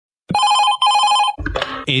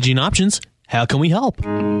Aging Options, how can we help?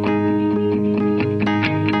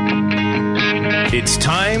 It's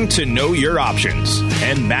time to know your options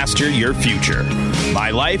and master your future.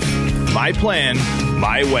 My life, my plan,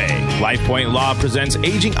 my way. LifePoint Law presents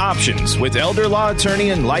Aging Options with elder law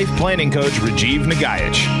attorney and life planning coach Rajiv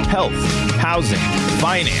Nagaich. Health, housing,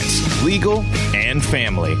 finance, legal, and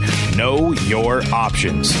family. Know your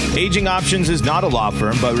options. Aging Options is not a law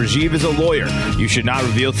firm, but Rajiv is a lawyer. You should not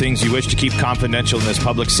reveal things you wish to keep confidential in this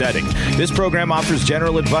public setting. This program offers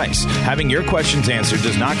general advice. Having your questions answered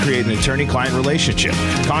does not create an attorney-client relationship.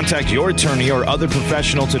 Contact your attorney or other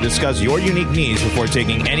professional to discuss your unique needs before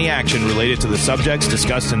taking any action related to the subjects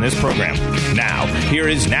discussed in this program. Now, here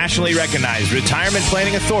is nationally recognized retirement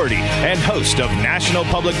planning authority and host of national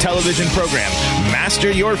public television program Master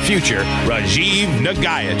Your Future, Rajiv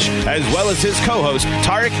Nagaich, as well as his co-host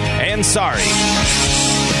Tariq Ansari.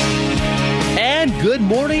 And good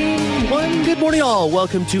morning, good morning all.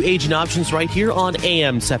 Welcome to Aging Options right here on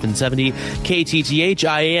AM 770 KTTH.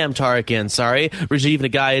 I am Tariq Ansari. Rajiv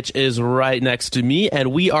Nagaich is right next to me,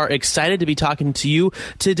 and we are excited to be talking to you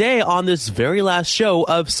today on this very last show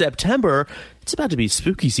of September. It's about to be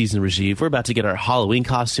spooky season, Rajiv. We're about to get our Halloween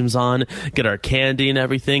costumes on, get our candy and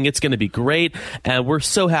everything. It's going to be great, and we're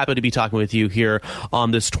so happy to be talking with you here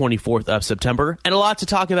on this 24th of September. And a lot to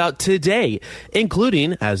talk about today,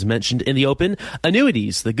 including, as mentioned in the open,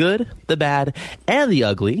 annuities, the good, the bad, and the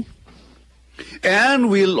ugly.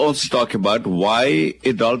 And we'll also talk about why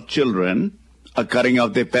adult children are cutting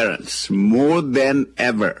off their parents more than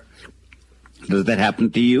ever. Does that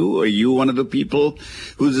happen to you? Are you one of the people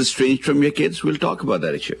who's estranged from your kids? We'll talk about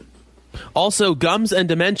that issue. Also, gums and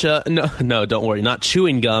dementia. No, don't worry, not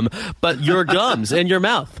chewing gum, but your gums and your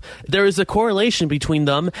mouth. There is a correlation between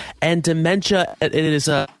them and dementia. It is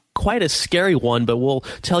quite a scary one, but we'll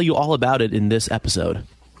tell you all about it in this episode.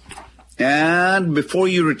 And before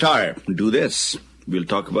you retire, do this. We'll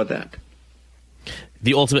talk about that.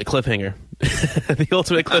 The ultimate cliffhanger. The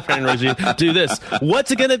ultimate cliffhanger, Rajiv. Do this. What's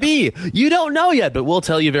it going to be? You don't know yet, but we'll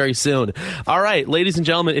tell you very soon. All right, ladies and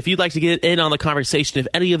gentlemen, if you'd like to get in on the conversation, if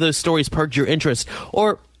any of those stories perked your interest,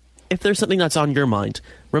 or if there's something that's on your mind,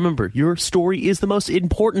 remember, your story is the most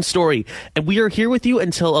important story, and we are here with you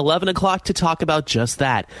until 11 o'clock to talk about just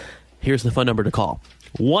that. Here's the phone number to call.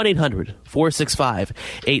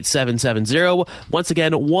 1-800-465-8770. Once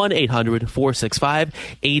again,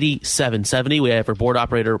 1-800-465-8770. We have our board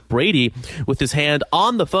operator, Brady, with his hand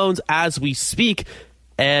on the phones as we speak.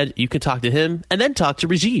 And you can talk to him and then talk to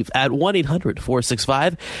Rajiv at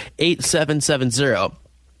 1-800-465-8770.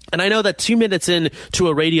 And I know that 2 minutes into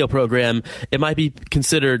a radio program, it might be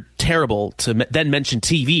considered terrible to then mention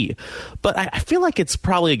TV. But I feel like it's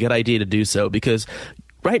probably a good idea to do so, because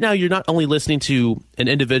right now, you're not only listening to an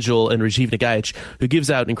individual in Rajiv Nagaich who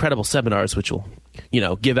gives out incredible seminars, which will,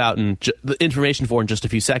 give out the information for in just a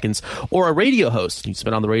few seconds, or a radio host. He's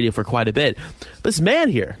been on the radio for quite a bit. This man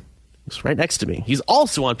here, he's right next to me. He's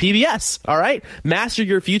also on PBS, all right? Master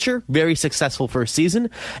Your Future, very successful first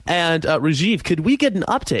season. And Rajiv, could we get an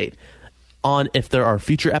update on if there are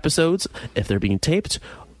future episodes, if they're being taped,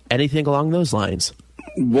 anything along those lines?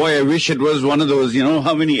 Boy, I wish it was one of those,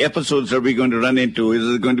 how many episodes are we going to run into?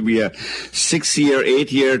 Is it going to be a 6-year,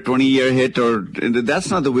 8-year, 20-year hit? Or that's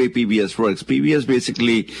not the way PBS works. PBS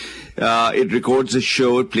basically, it records a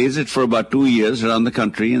show, it plays it for about 2 years around the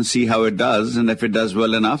country and see how it does. And if it does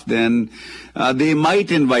well enough, then they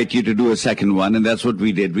might invite you to do a second one. And that's what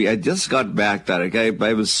we did. I just got back, Tariq.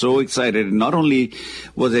 I was so excited. Not only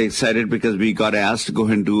was I excited because we got asked to go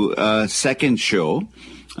and do a second show,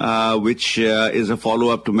 which is a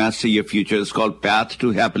follow-up to Master Your Future. It's called Path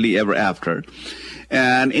to Happily Ever After.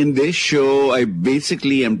 And in this show, I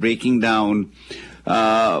basically am breaking down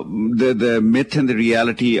the myth and the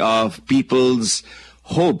reality of people's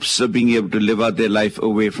hopes of being able to live out their life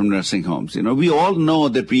away from nursing homes. We all know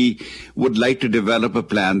that we would like to develop a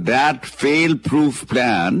plan, that fail-proof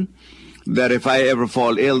plan, that if I ever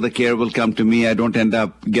fall ill, the care will come to me. I don't end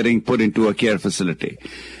up getting put into a care facility.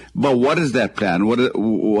 But what is that plan?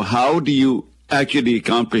 How do you actually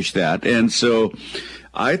accomplish that? And so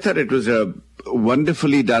I thought it was a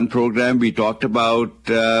wonderfully done program. We talked about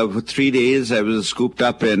for 3 days. I was scooped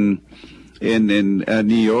up in New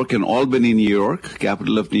York, in Albany, New York,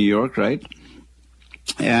 capital of New York, right?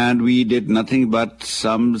 And we did nothing but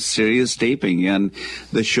some serious taping. And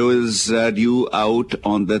the show is due out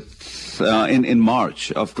on in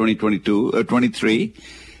March of 2023.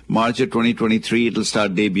 March of 2023, it'll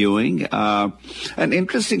start debuting. And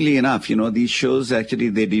interestingly enough, these shows actually,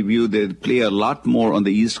 they play a lot more on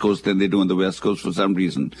the East Coast than they do on the West Coast for some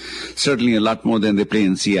reason. Certainly a lot more than they play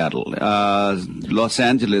in Seattle. Los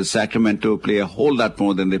Angeles, Sacramento play a whole lot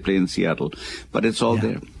more than they play in Seattle. But it's all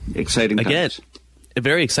there. Exciting times. Again,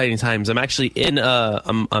 very exciting times. I'm actually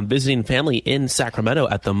I'm visiting family in Sacramento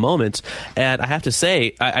at the moment. And I have to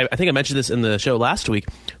say, I think I mentioned this in the show last week,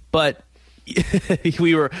 but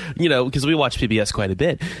we were, because we watch PBS quite a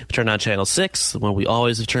bit. We turned on Channel 6 when we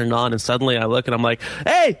always have turned on, and suddenly I look and I'm like,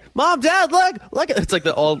 hey, Mom, Dad, look. It's like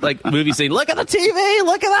the old movie scene. Look at the TV.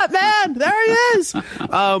 Look at that man. There he is.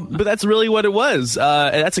 But that's really what it was.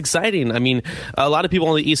 And that's exciting. I mean, a lot of people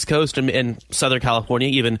on the East Coast and in Southern California,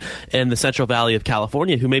 even in the Central Valley of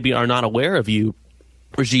California, who maybe are not aware of you,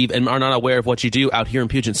 Rajiv, and are not aware of what you do out here in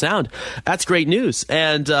Puget Sound. That's great news.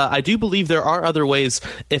 And I do believe there are other ways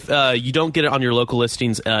if you don't get it on your local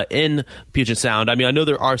listings in Puget Sound. I mean, I know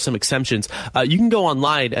there are some exemptions. You can go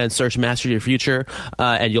online and search Master Your Future,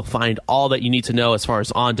 and you'll find all that you need to know as far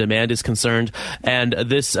as on demand is concerned. And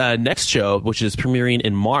this next show, which is premiering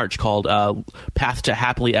in March, called Path to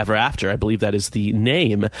Happily Ever After, I believe that is the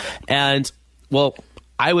name. And, well,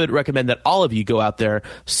 I would recommend that all of you go out there,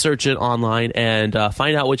 search it online, and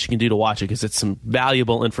find out what you can do to watch it, because it's some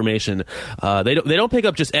valuable information. They don't pick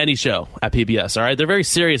up just any show at PBS, all right? They're very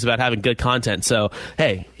serious about having good content. So,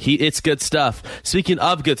 hey, it's good stuff. Speaking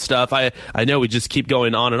of good stuff, I know we just keep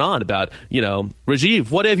going on and on about,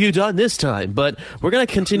 Rajiv, what have you done this time? But we're going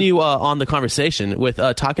to continue on the conversation with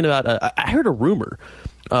talking about, I heard a rumor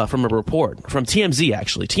from a report from TMZ,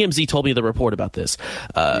 actually. TMZ told me the report about this,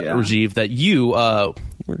 Rajiv, that you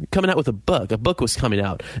were coming out with a book. A book was coming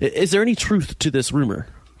out. Is there any truth to this rumor?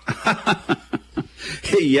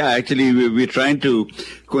 Yeah, actually, we're trying to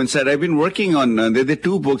coincide. I've been working on, there are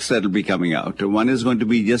two books that will be coming out. One is going to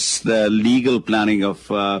be just the legal planning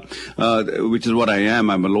of, which is what I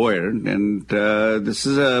am. I'm a lawyer. And this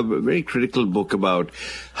is a very critical book about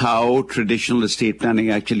how traditional estate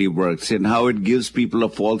planning actually works and how it gives people a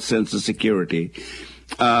false sense of security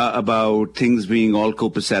about things being all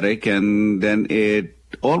copacetic. And then it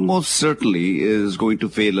almost certainly is going to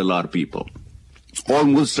fail a lot of people.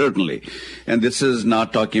 Almost certainly. And this is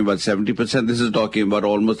not talking about 70%. This is talking about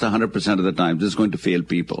almost 100% of the time. This is going to fail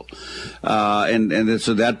people. And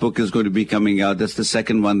so that book is going to be coming out. That's the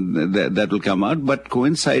second one that will come out. But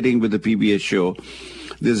coinciding with the PBS show,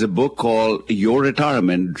 there's a book called Your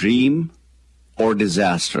Retirement, Dream or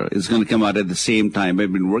Disaster. It's going to come out at the same time.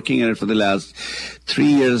 I've been working on it for the last 3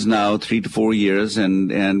 years now, 3 to 4 years,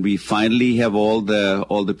 and we finally have all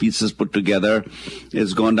the pieces put together.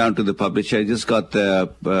 It's gone down to the publisher. I just got the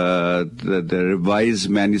revised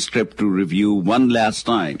manuscript to review one last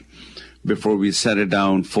time before we set it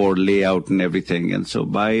down for layout and everything. And so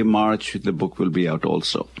by March, the book will be out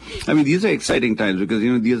also. I mean, these are exciting times because,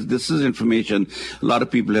 this is information. A lot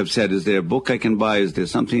of people have said, is there a book I can buy? Is there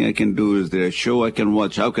something I can do? Is there a show I can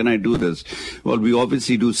watch? How can I do this? Well, we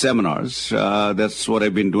obviously do seminars. That's what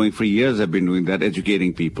I've been doing for years. I've been doing that,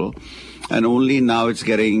 educating people. And only now it's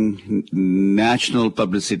getting national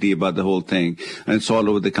publicity about the whole thing. And it's all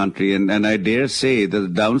over the country. And I dare say the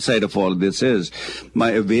downside of all of this is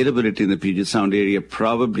my availability in the Puget Sound area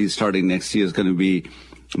probably starting next year is going to be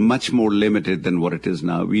much more limited than what it is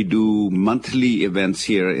now. We do monthly events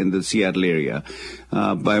here in the Seattle area.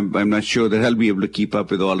 But I'm not sure that I'll be able to keep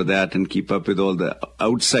up with all of that and keep up with all the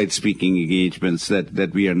outside speaking engagements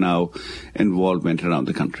that we are now involved around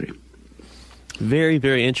the country. Very,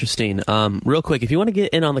 very interesting. Real quick, if you want to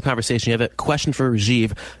get in on the conversation, you have a question for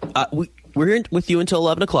Rajiv, we're here with you until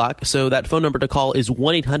 11 o'clock, so that phone number to call is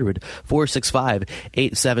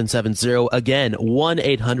 1-800-465-8770. Again,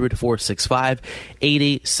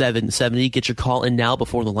 1-800-465-8870. Get your call in now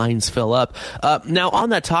before the lines fill up. Now, on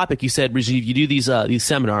that topic, you said, Rajiv, you do these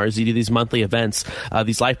seminars, you do these monthly events,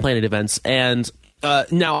 these life planning events, and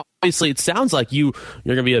now, obviously, it sounds like you're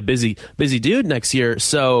going to be a busy dude next year,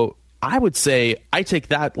 so I would say I take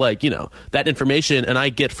that, that information and I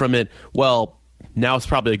get from it, well, now it's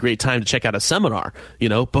probably a great time to check out a seminar,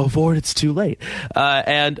 before it's too late.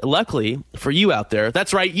 And luckily for you out there,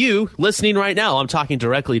 that's right, you listening right now, I'm talking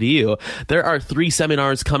directly to you. There are 3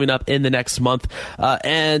 seminars coming up in the next month,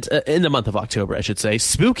 and in the month of October, I should say.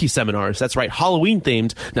 Spooky seminars. That's right, Halloween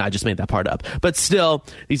themed. No, I just made that part up. But still,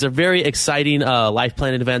 these are very exciting life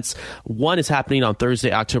planning events. One is happening on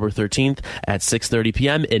Thursday, October 13th at 6:30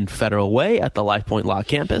 p.m. in Federal Way at the LifePoint Law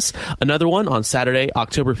Campus. Another one on Saturday,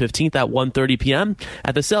 October 15th at 1:30 p.m.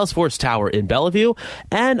 at the Salesforce Tower in Bellevue,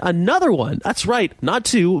 and another one, that's right, not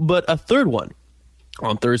 2, but a third one,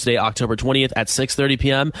 on Thursday, October 20th at 6:30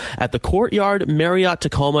 p.m. at the Courtyard Marriott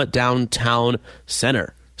Tacoma Downtown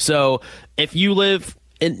Center. So if you live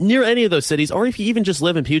near any of those cities, or if you even just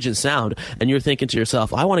live in Puget Sound and you're thinking to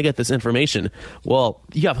yourself, I want to get this information, well,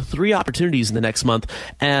 you have 3 opportunities in the next month.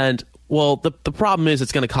 And, well, the problem is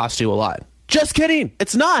it's going to cost you a lot. Just kidding.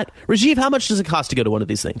 It's not. Rajiv, how much does it cost to go to one of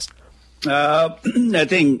these things? I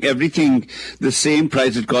think everything the same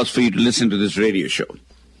price it costs for you to listen to this radio show.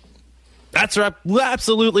 That's right.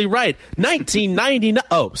 Absolutely right. $19.99.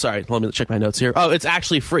 Oh, sorry. Let me check my notes here. Oh, it's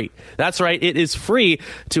actually free. That's right. It is free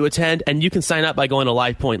to attend, and you can sign up by going to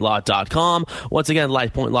LifePointLaw.com. Once again,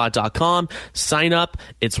 LifePointLaw.com. Sign up.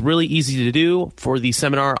 It's really easy to do for the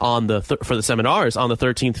seminar for the seminars on the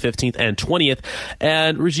 13th, 15th, and 20th.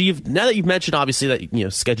 And Rajiv, now that you've mentioned, obviously,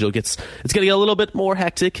 that schedule it's going to get a little bit more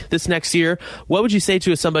hectic this next year. What would you say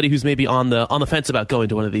to somebody who's maybe on the fence about going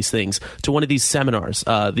to one of these things, to one of these seminars,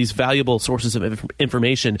 these valuable sources of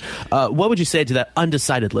information? What would you say to that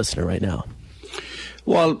undecided listener right now?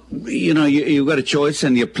 Well, you've got a choice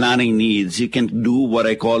in your planning needs. You can do what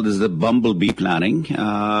I call the bumblebee planning,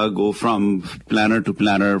 go from planner to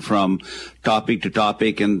planner, from topic to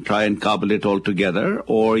topic, and try and cobble it all together.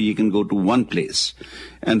 Or you can go to one place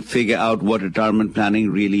and figure out what retirement planning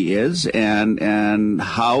really is, and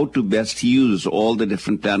how to best use all the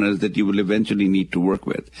different planners that you will eventually need to work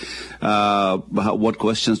with, what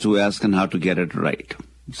questions to ask, and how to get it right.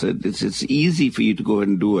 So it's easy for you to go ahead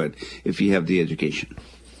and do it if you have the education.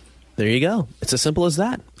 There you go. It's as simple as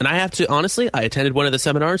that. And I have to, honestly, I attended one of the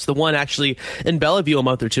seminars, the one actually in Bellevue a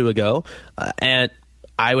month or two ago, and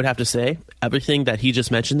I would have to say everything that he just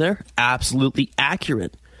mentioned there, absolutely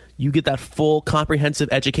accurate. You get that full comprehensive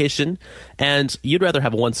education, and you'd rather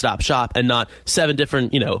have a one-stop shop and not 7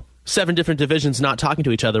 different divisions not talking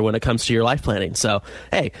to each other when it comes to your life planning. So,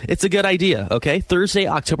 hey, it's a good idea, okay? Thursday,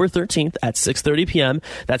 October 13th at 6:30 p.m.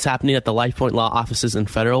 That's happening at the LifePoint Law offices in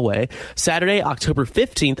Federal Way. Saturday, October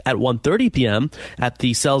 15th at 1:30 p.m. at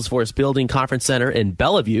the Salesforce Building Conference Center in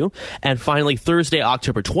Bellevue. And finally, Thursday,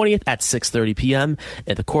 October 20th at 6:30 p.m.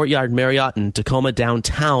 at the Courtyard Marriott in Tacoma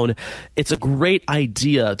Downtown. It's a great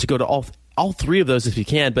idea to go to all 3 of those if you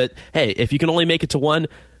can. But, hey, if you can only make it to one,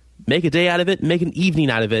 make a day out of it, make an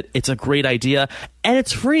evening out of it. It's a great idea, and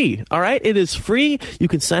it's free, all right? It is free. You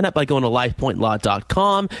can sign up by going to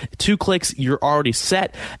LifePointLaw.com. 2 clicks, you're already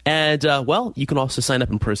set. And, you can also sign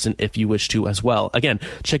up in person if you wish to as well. Again,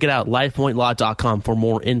 check it out, LifePointLaw.com for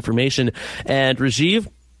more information. And Rajiv,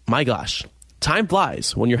 my gosh, time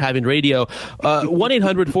flies when you're having radio.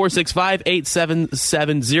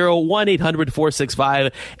 1-800-465-8770.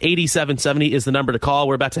 1-800-465-8770 is the number to call.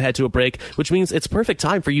 We're about to head to a break, which means it's perfect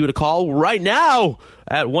time for you to call right now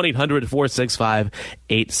at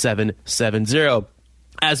 1-800-465-8770.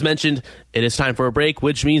 As mentioned, it is time for a break,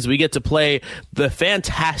 which means we get to play the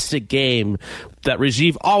fantastic game that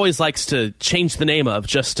Rajiv always likes to change the name of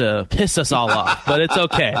just to piss us all off. But it's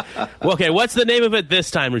okay. Okay, what's the name of it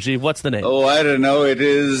this time, Rajiv? What's the name? Oh, I don't know. It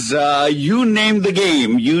is You Name the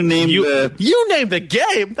Game. You name the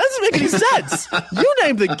game? That doesn't make any sense. You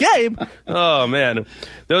name the game? Oh, man.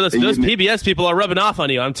 Those PBS people are rubbing off on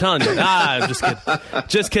you, I'm telling you. I'm just kidding.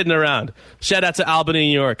 Just kidding around. Shout out to Albany,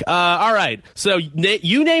 New York. All right. So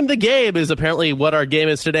You Name the Game is apparently what our game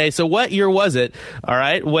is today. So what year was it, all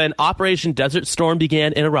right, when Operation Desert Storm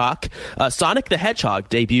began in Iraq? Sonic the Hedgehog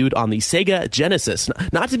debuted on the Sega Genesis.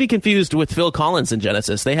 Not to be confused with Phil Collins and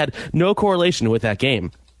Genesis. They had no correlation with that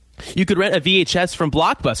game. You could rent a VHS from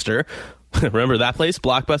Blockbuster. Remember that place,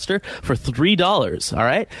 Blockbuster? For $3, all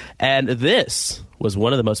right? And this was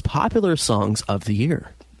one of the most popular songs of the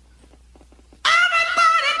year.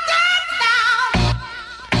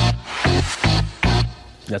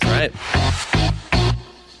 That's right.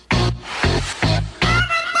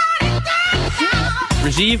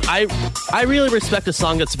 Rajiv, I really respect a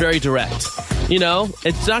song that's very direct. You know,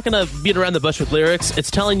 it's not going to beat around the bush with lyrics. It's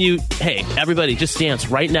telling you, hey, everybody, just dance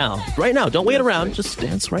right now. Right now. Don't wait around. Just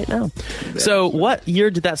dance right now. So what year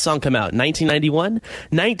did that song come out? 1991,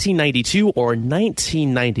 1992, or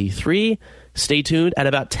 1993? Stay tuned. At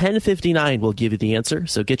about 10:59, we'll give you the answer.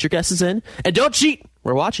 So get your guesses in. And don't cheat.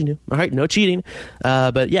 We're watching you. All right, no cheating.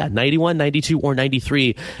 But yeah, 91, 92, or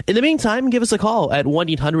 93. In the meantime, give us a call at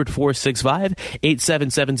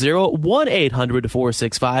 1-800-465-8770,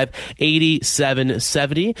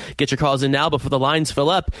 1-800-465-8770. Get your calls in now before the lines fill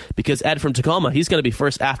up, because Ed from Tacoma, he's going to be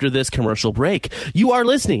first after this commercial break. You are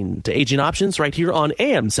listening to Aging Options right here on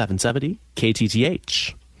AM 770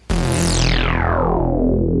 KTTH.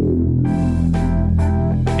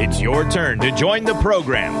 It's your your turn to join the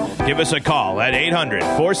program. Give us a call at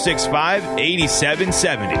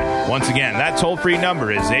 800-465-8770. Once again, that toll-free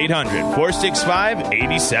number is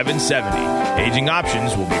 800-465-8770. Aging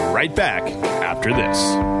Options will be right back after this.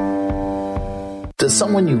 Does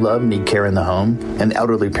someone you love need care in the home? An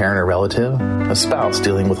elderly parent or relative? A spouse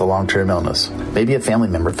dealing with a long-term illness? Maybe a family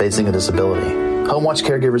member facing a disability? HomeWatch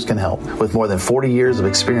Caregivers can help. With more than 40 years of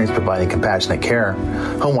experience providing compassionate care,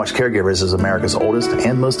 HomeWatch Caregivers is America's oldest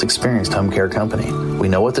and most experienced home care company. We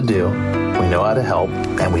know what to do, we know how to help,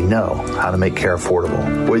 and we know how to make care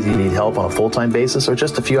affordable. Whether you need help on a full-time basis or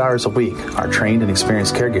just a few hours a week, our trained and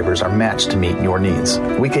experienced caregivers are matched to meet your needs.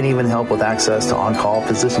 We can even help with access to on-call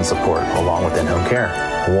physician support along with in-home care.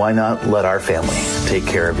 Why not let our family take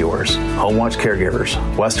care of yours? HomeWatch Caregivers,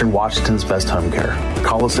 Western Washington's best home care.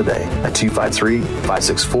 Call us today at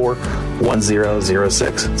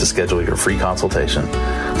 253-564-1006 to schedule your free consultation.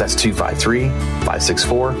 That's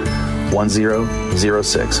 253-564-1006.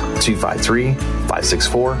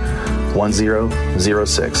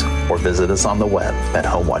 253-564-1006. Or visit us on the web at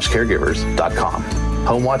homewatchcaregivers.com.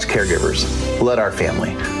 HomeWatch Caregivers. Let our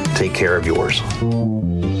family take care of yours.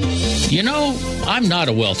 You know, I'm not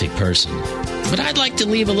a wealthy person, but I'd like to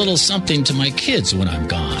leave a little something to my kids when I'm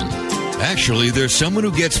gone. Actually, there's someone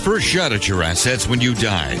who gets first shot at your assets when you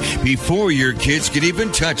die, before your kids can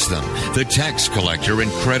even touch them, the tax collector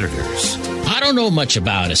and creditors. I don't know much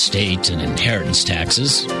about estate and inheritance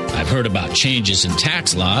taxes. I've heard about changes in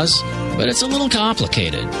tax laws, but it's a little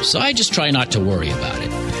complicated, so I just try not to worry about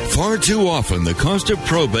it. Far too often, the cost of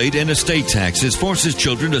probate and estate taxes forces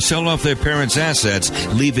children to sell off their parents' assets,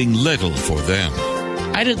 leaving little for them.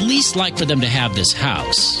 I'd at least like for them to have this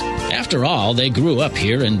house. After all, they grew up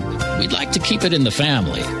here, and we'd like to keep it in the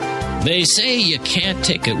family. They say you can't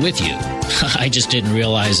take it with you. I just didn't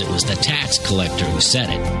realize it was the tax collector who said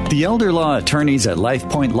it. The elder law attorneys at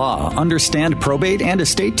LifePoint Law understand probate and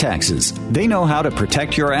estate taxes. They know how to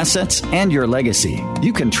protect your assets and your legacy.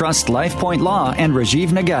 You can trust LifePoint Law and Rajiv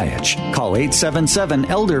Nagayach. Call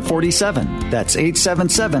 877-ELDER-47. That's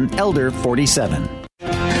 877-ELDER-47.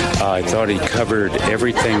 I thought he covered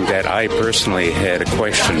everything that I personally had a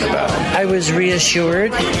question about. I was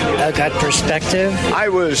reassured, got perspective. I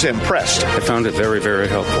was impressed. I found it very, very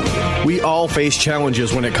helpful. We all face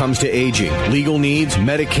challenges when it comes to aging. Legal needs,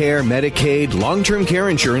 Medicare, Medicaid, long-term care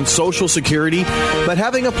insurance, Social Security. But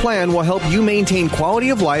having a plan will help you maintain quality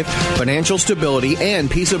of life, financial stability, and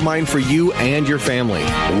peace of mind for you and your family.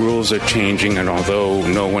 The rules are changing, and although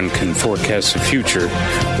no one can forecast the future,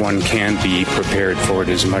 one can be prepared for it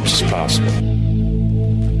as much as possible.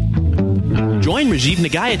 Join Rajiv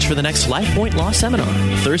Nagayach for the next LifePoint Law Seminar.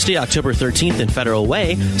 Thursday, October 13th in Federal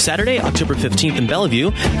Way, Saturday, October 15th in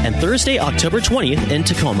Bellevue, and Thursday, October 20th in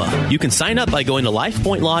Tacoma. You can sign up by going to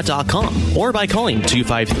lifepointlaw.com or by calling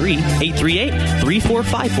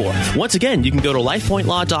 253-838-3454. Once again, you can go to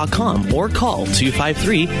lifepointlaw.com or call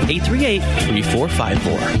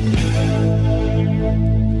 253-838-3454.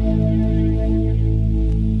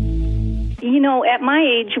 You know, at my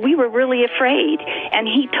age, we were really afraid. And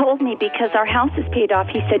he told me, because our house is paid off,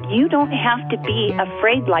 he said, you don't have to be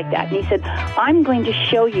afraid like that. And he said, I'm going to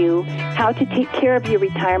show you how to take care of your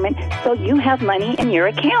retirement so you have money in your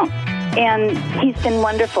account. And he's been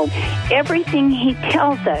wonderful. Everything he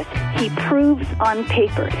tells us, he proves on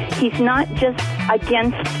paper. He's not just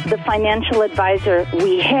against the financial advisor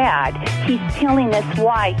we had. He's telling us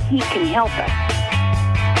why he can help us.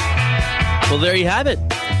 Well, there you have it.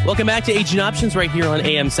 Welcome back to Aging Options right here on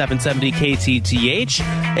AM 770 KTTH.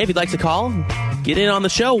 Hey, if you'd like to call, get in on the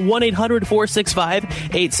show.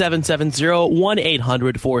 1-800-465-8770.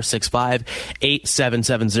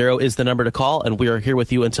 1-800-465-8770 is the number to call, and we are here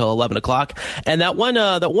with you until 11 o'clock. And that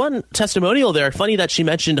one testimonial there, funny that she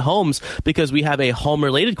mentioned homes, because we have a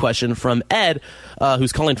home-related question from Ed,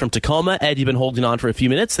 who's calling from Tacoma. Ed, you've been holding on for a few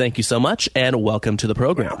minutes. Thank you so much, and welcome to the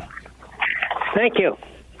program. Thank you.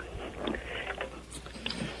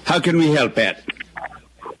 How can we help, Ed?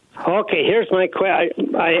 Okay, here's my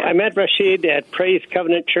question. I met Rashid at Praise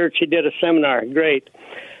Covenant Church. He did a seminar. Great.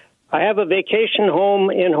 I have a vacation home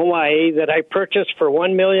in Hawaii that I purchased for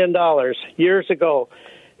 $1 million years ago.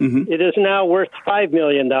 Mm-hmm. It is now worth $5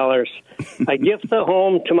 million. I gift the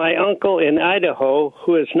home to my uncle in Idaho,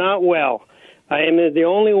 who is not well. I am the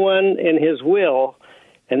only one in his will,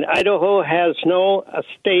 and Idaho has no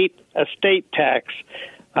estate tax.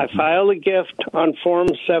 I file a gift on Form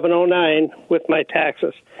 709 with my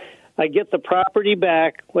taxes. I get the property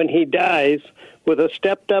back when he dies with a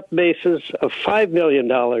stepped-up basis of $5 million.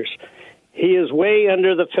 He is way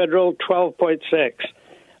under the federal 12.6.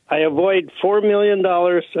 I avoid $4 million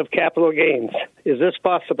of capital gains. Is this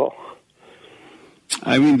possible?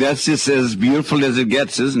 I mean, that's just as beautiful as it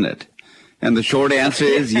gets, isn't it? And the short answer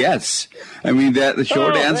is yes. I mean, the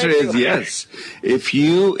short answer is yes. If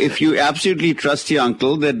you absolutely trust your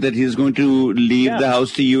uncle that he's going to leave the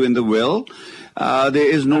house to you in the will, there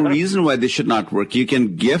is no reason why this should not work. You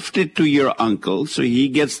can gift it to your uncle, so he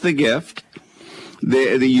gets the gift.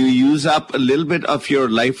 You use up a little bit of your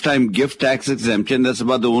lifetime gift tax exemption. That's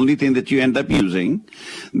about the only thing that you end up using.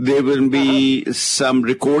 There will be some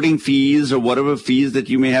recording fees or whatever fees that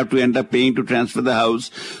you may have to end up paying to transfer the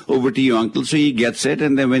house over to your uncle. So he gets it,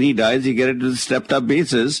 and then when he dies, you get it on a stepped-up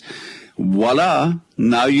basis. Voila!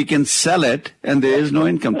 Now you can sell it, and there is no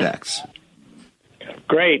income tax.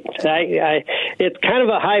 Great. It's kind of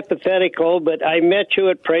a hypothetical, but I met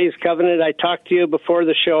you at Praise Covenant. I talked to you before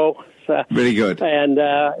the show. Very good. And,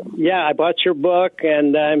 I bought your book,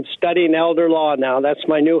 and I'm studying elder law now. That's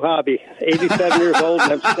my new hobby. 87 years old,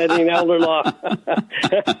 and I'm studying elder law.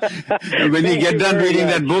 And when you get done reading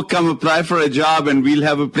that book, come apply for a job, and we'll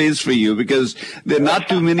have a place for you, because there are not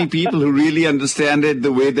too many people who really understand it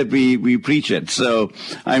the way that we preach it. So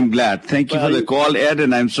I'm glad. Thank you for the call, Ed,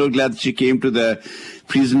 and I'm so glad that you came to the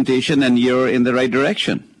presentation, and you're in the right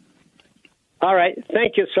direction. All right.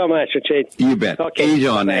 Thank you so much, Rashid. You bet. Okay. Age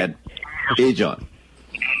on, Ed. Age on.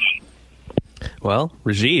 Well,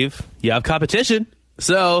 Rajiv, you have competition.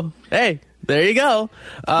 So, hey, there you go.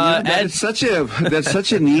 That's such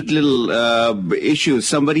a neat little issue.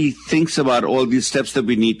 Somebody thinks about all these steps that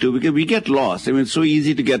we need to, because we get lost. I mean, it's so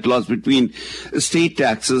easy to get lost between estate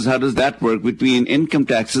taxes. How does that work? Between income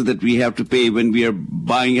taxes that we have to pay when we are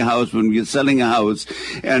buying a house, when we are selling a house,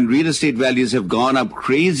 and real estate values have gone up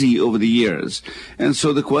crazy over the years. And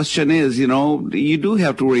so the question is, you do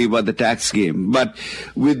have to worry about the tax game. But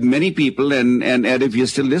with many people, and Ed, if you're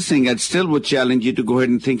still listening, I still would challenge you to go ahead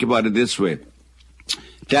and think about it this way.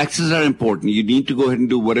 Taxes are important. You need to go ahead and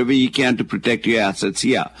do whatever you can to protect your assets,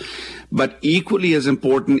 yeah. But equally as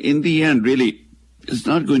important, in the end, really, it's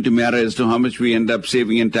not going to matter as to how much we end up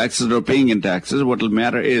saving in taxes or paying in taxes. What will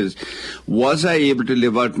matter is, was I able to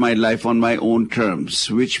live out my life on my own terms,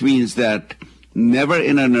 which means that never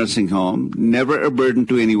in a nursing home, never a burden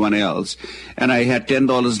to anyone else, and I had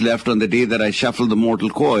 $10 left on the day that I shuffled the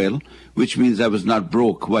mortal coil, which means I was not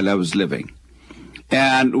broke while I was living.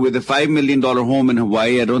 And with a $5 million home in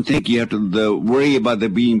Hawaii, I don't think you have to worry about the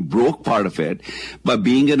being broke part of it. But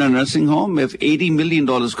being in a nursing home, if $80 million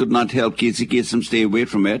could not help Casey Kasem stay away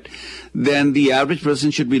from it, then the average person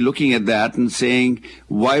should be looking at that and saying,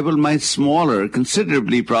 why will my smaller,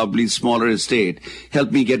 considerably probably smaller estate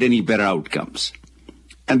help me get any better outcomes?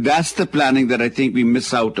 And that's the planning that I think we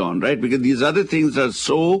miss out on, right? Because these other things are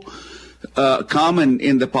so common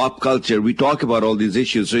in the pop culture. We talk about all these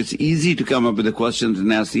issues, so it's easy to come up with the questions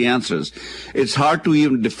and ask the answers. It's hard to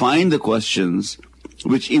even define the questions,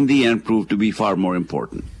 which in the end prove to be far more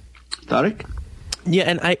important. Tariq? Yeah,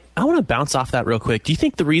 and I want to bounce off that real quick. Do you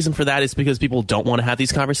think the reason for that is because people don't want to have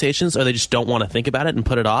these conversations, or they just don't want to think about it and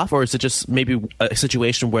put it off? Or is it just maybe a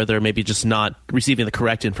situation where they're maybe just not receiving the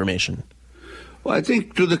correct information? Well, I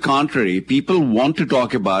think to the contrary, people want to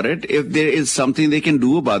talk about it if there is something they can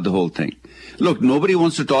do about the whole thing. Look, nobody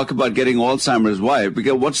wants to talk about getting Alzheimer's. Why?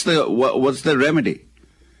 Because what's the remedy?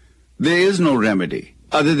 There is no remedy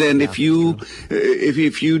other than if you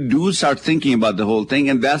do start thinking about the whole thing,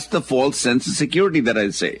 and that's the false sense of security that I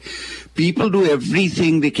say. People do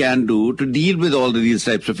everything they can do to deal with all of these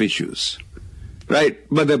types of issues, right?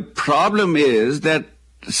 But the problem is that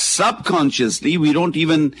subconsciously we don't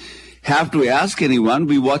even have to ask anyone.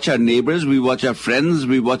 We watch our neighbors, we watch our friends,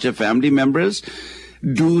 we watch our family members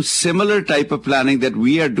do similar type of planning that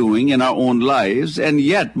we are doing in our own lives, and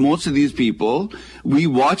yet most of these people, we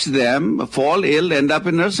watch them fall ill, end up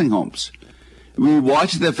in nursing homes. We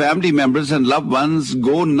watch their family members and loved ones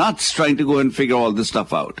go nuts trying to go and figure all this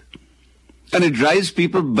stuff out. And it drives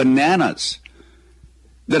people bananas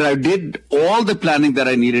that I did all the planning that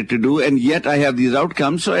I needed to do, and yet I have these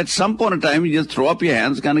outcomes. So at some point in time, you just throw up your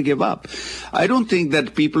hands, kind of give up. I don't think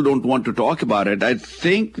that people don't want to talk about it. I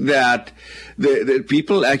think that the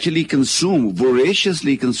people actually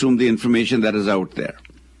voraciously consume the information that is out there.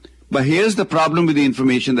 But here's the problem with the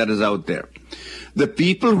information that is out there. The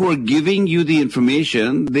people who are giving you the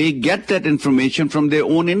information, they get that information from their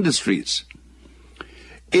own industries.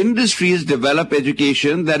 Industries develop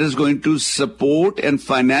education that is going to support and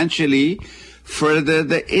financially further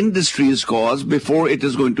the industry's cause before it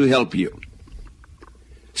is going to help you.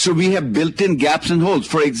 So we have built-in gaps and holes.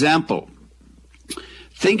 For example,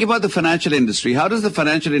 think about the financial industry. How does the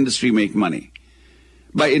financial industry make money?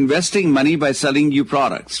 By investing money by selling you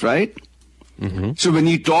products, right? So when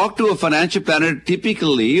you talk to a financial planner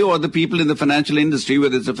typically, or the people in the financial industry,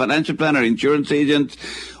 whether it's a financial planner, insurance agent,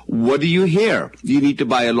 what do you hear? You need to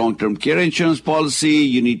buy a long-term care insurance policy.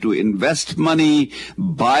 You need to invest money,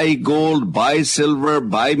 buy gold, buy silver,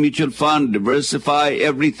 buy mutual fund, diversify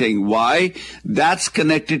everything. Why? That's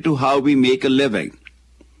connected to how we make a living.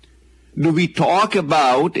 Do we talk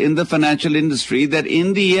about in the financial industry that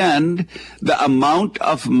in the end, the amount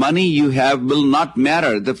of money you have will not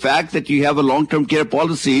matter? The fact that you have a long-term care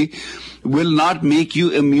policy will not make you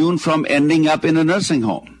immune from ending up in a nursing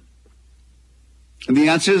home. And the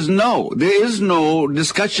answer is no. There is no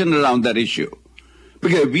discussion around that issue.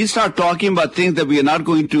 Because if we start talking about things that we are not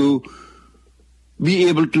going to be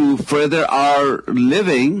able to further our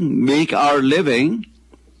living, make our living,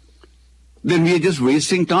 then we are just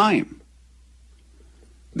wasting time.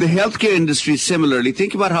 The healthcare industry, similarly,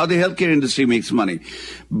 think about how the healthcare industry makes money.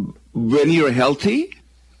 When you're healthy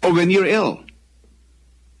or when you're ill.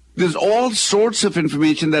 There's all sorts of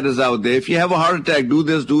information that is out there. If you have a heart attack, do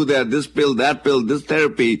this, do that, this pill, this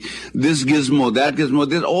therapy, this gizmo, that gizmo.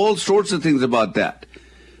 There's all sorts of things about that.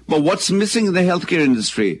 But what's missing in the healthcare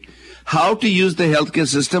industry? How to use the healthcare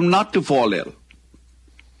system not to fall ill.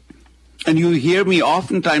 And you hear me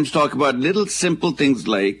oftentimes talk about little simple things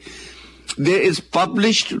like, there is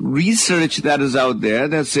published research that is out there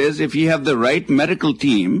that says if you have the right medical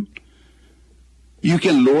team, you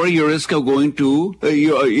can lower your risk of going to,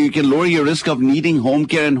 you can lower your risk of needing home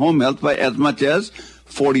care and home health by as much as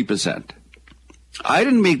 40%. I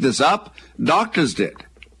didn't make this up. Doctors did.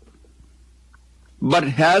 But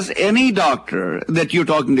has any doctor that you're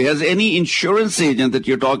talking to, has any insurance agent that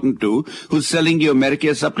you're talking to who's selling you a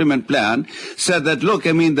Medicare supplement plan said that, look,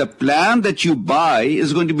 I mean, the plan that you buy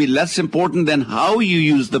is going to be less important than how you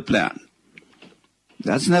use the plan?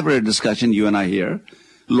 That's never a discussion you and I hear.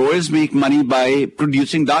 Lawyers make money by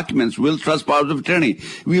producing documents, will, trust, powers of attorney.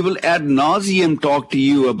 We will ad nauseum talk to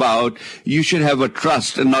you about you should have a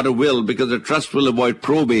trust and not a will because a trust will avoid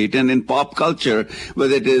probate. And in pop culture,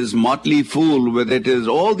 whether it is Motley Fool, whether it is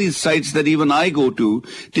all these sites that even I go to,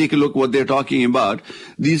 take a look what they're talking about.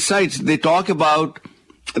 These sites, they talk about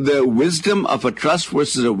the wisdom of a trust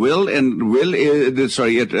versus a will, and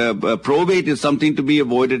probate is something to be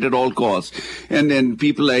avoided at all costs. And then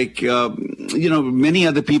people like, many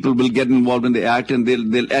other people will get involved in the act and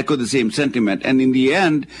they'll echo the same sentiment. And in the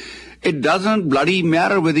end, it doesn't bloody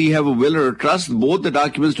matter whether you have a will or a trust. Both the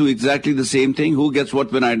documents do exactly the same thing. Who gets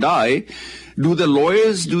what when I die? Do the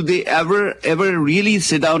lawyers, do they ever really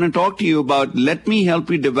sit down and talk to you about, let me help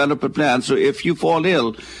you develop a plan so if you fall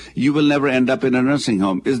ill, you will never end up in a nursing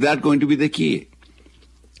home? Is that going to be the key?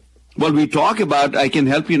 Well, we talk about, I can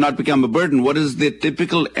help you not become a burden. What is the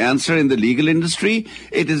typical answer in the legal industry?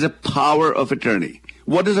 It is a power of attorney.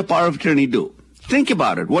 What does a power of attorney do? Think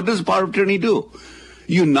about it. What does a power of attorney do?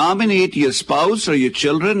 You nominate your spouse or your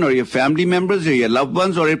children or your family members or your loved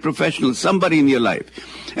ones or a professional, somebody in your life.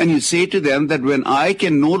 And you say to them that when I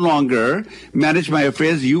can no longer manage my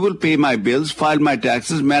affairs, you will pay my bills, file my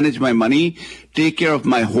taxes, manage my money, take care of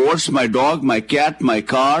my horse, my dog, my cat, my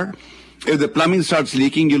car. If the plumbing starts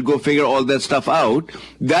leaking, you'll go figure all that stuff out.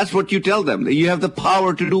 That's what you tell them. You have the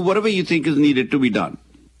power to do whatever you think is needed to be done.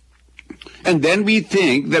 And then we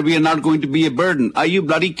think that we are not going to be a burden. Are you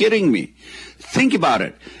bloody kidding me? Think about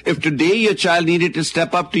it. If today your child needed to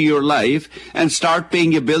step up to your life and start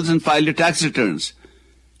paying your bills and file your tax returns,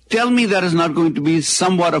 tell me that is not going to be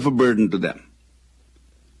somewhat of a burden to them.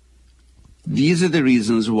 These are the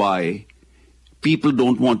reasons why people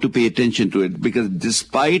don't want to pay attention to it, because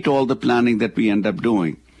despite all the planning that we end up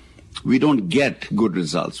doing, we don't get good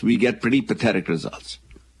results. We get pretty pathetic results.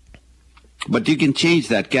 But you can change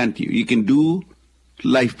that, can't you? You can do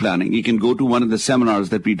life planning. You can go to one of the seminars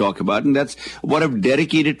that we talk about, and that's what I've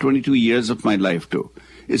dedicated 22 years of my life to,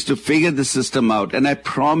 is to figure the system out. And I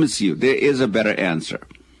promise you, there is a better answer.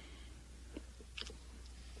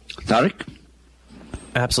 Tariq?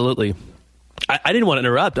 Absolutely. I didn't want to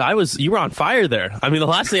interrupt. You were on fire there. I mean, the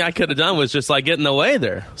last thing I could have done was just like get in the way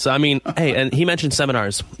there. So, I mean, hey, and he mentioned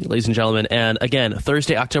seminars, ladies and gentlemen. And again,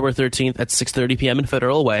 Thursday, October 13th at 6:30 p.m. in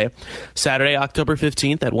Federal Way, Saturday, October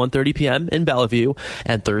 15th at 1:30 p.m. in Bellevue,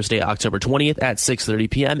 and Thursday, October 20th at 6:30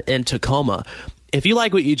 p.m. in Tacoma. If you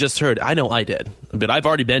like what you just heard, I know I did, but I've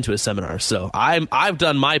already been to a seminar, so I've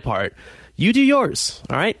done my part. You do yours,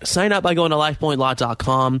 all right? Sign up by going to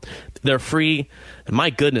lifepointlaw.com. They're free. And my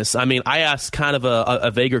goodness, I mean, I asked kind of a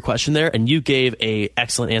vaguer question there, and you gave a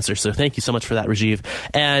excellent answer. So thank you so much for that, Rajiv.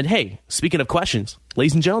 And hey, speaking of questions,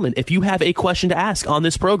 Ladies and gentlemen, if you have a question to ask on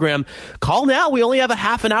this program, call now. We only have a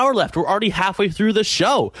half an hour left. We're already halfway through the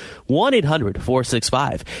show.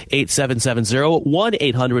 1-800-465-8770.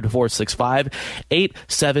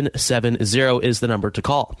 1-800-465-8770 is the number to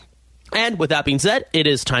call. And with that being said, it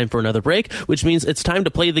is time for another break, which means it's time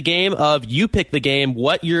to play the game of you pick the game.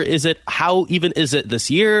 What year is it? How even is it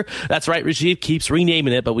this year? That's right, Rajiv keeps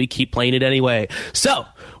renaming it, but we keep playing it anyway. So,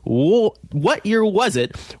 what year was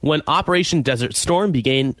it when Operation Desert Storm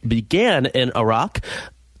began in Iraq?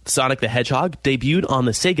 Sonic the Hedgehog debuted on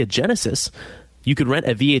the Sega Genesis. You could rent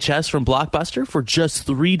a VHS from Blockbuster for just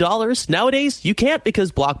 $3. Nowadays, you can't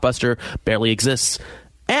because Blockbuster barely exists.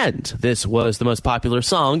 And this was the most popular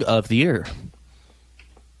song of the year.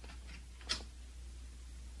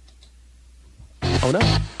 Oh, no.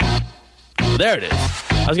 There it is.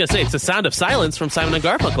 I was going to say, it's the sound of silence from Simon &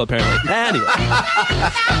 Garfunkel, apparently. Anyway.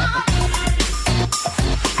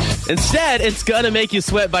 Instead, it's going to Make You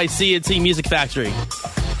Sweat by C&C Music Factory.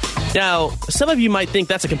 Now, some of you might think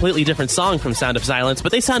that's a completely different song from Sound of Silence,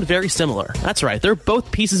 but they sound very similar. That's right, they're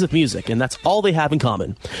both pieces of music, and that's all they have in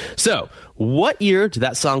common. So, what year did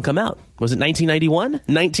that song come out? Was it 1991,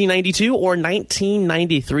 1992, or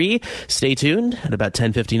 1993? Stay tuned. At about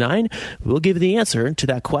 10:59, we'll give the answer to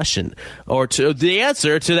that question, or to the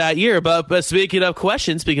answer to that year. But speaking of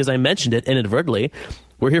questions, because I mentioned it inadvertently,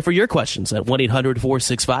 we're here for your questions at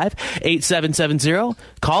 1-800-465-8770.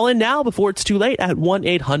 Call in now before it's too late at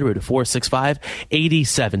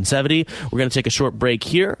 1-800-465-8770. We're going to take a short break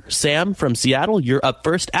here. Sam from Seattle, you're up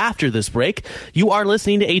first after this break. You are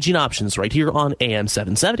listening to Aging Options right here on AM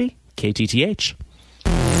 770 KTTH.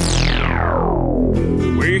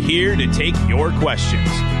 We're here to take your questions.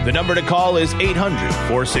 The number to call is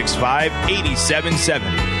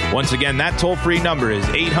 800-465-8770. Once again, that toll-free number is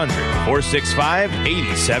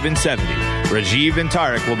 800-465-8770. Rajiv and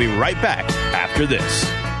Tarek will be right back after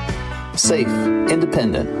this. Safe,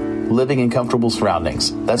 independent, living in comfortable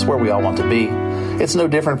surroundings. That's where we all want to be. It's no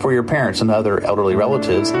different for your parents and other elderly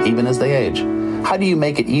relatives, even as they age. How do you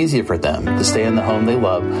make it easier for them to stay in the home they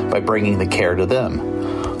love by bringing the care to them?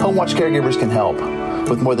 Home Watch Caregivers can help.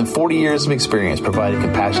 With more than 40 years of experience providing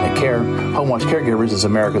compassionate care, Home Watch Caregivers is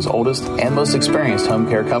America's oldest and most experienced home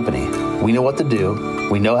care company. We know what to do,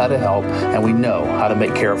 we know how to help, and we know how to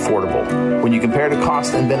make care affordable. When you compare the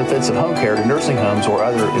costs and benefits of home care to nursing homes or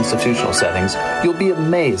other institutional settings, you'll be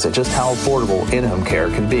amazed at just how affordable in-home care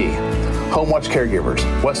can be. Home Watch Caregivers,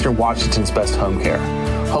 Western Washington's best home care.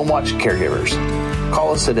 Home Watch Caregivers.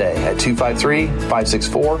 Call us today at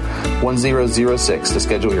 253-564-1006 to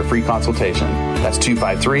schedule your free consultation. That's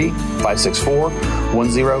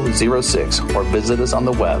 253-564-1006, or visit us on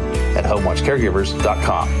the web at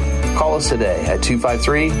homewatchcaregivers.com. Call us today at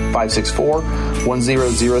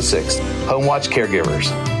 253-564-1006. Home Watch Caregivers.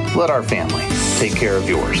 Let our family take care of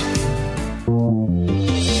yours.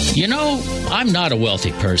 You know, I'm not a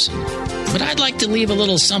wealthy person, but I'd like to leave a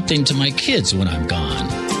little something to my kids when I'm gone.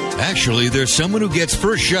 Actually, there's someone who gets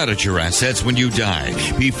first shot at your assets when you die,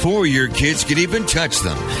 before your kids can even touch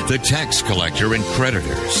them, the tax collector and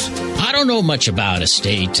creditors. I don't know much about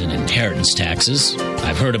estate and inheritance taxes.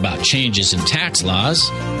 I've heard about changes in tax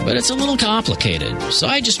laws, but it's a little complicated, so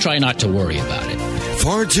I just try not to worry about it.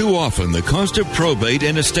 Far too often, the cost of probate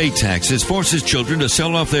and estate taxes forces children to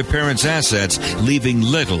sell off their parents' assets, leaving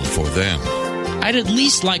little for them. I'd at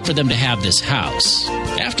least like for them to have this house.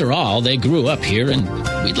 After all, they grew up here, and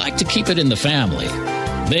we'd like to keep it in the family.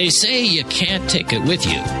 They say you can't take it with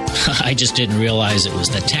you. I just didn't realize it was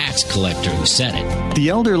the tax collector who said it. The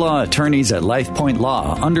elder law attorneys at LifePoint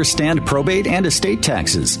Law understand probate and estate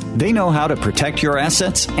taxes. They know how to protect your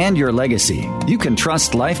assets and your legacy. You can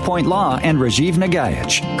trust LifePoint Law and Rajiv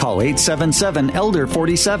Nagaich. Call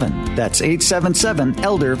 877-ELDER-47. That's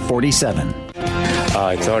 877-ELDER-47.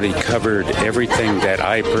 I thought he covered everything that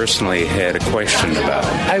I personally had a question about.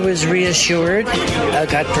 I was reassured,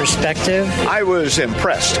 got perspective. I was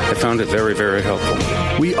impressed. I found it very, very helpful.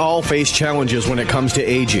 We all face challenges when it comes to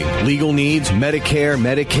aging. Legal needs, Medicare,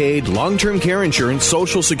 Medicaid, long-term care insurance,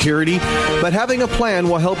 Social Security. But having a plan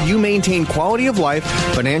will help you maintain quality of life,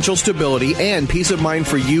 financial stability, and peace of mind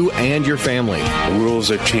for you and your family. The rules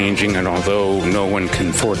are changing, and although no one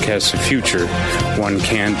can forecast the future, one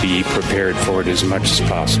can be prepared for it as much as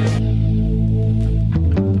possible.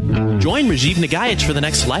 Join Rajiv Nagaich for the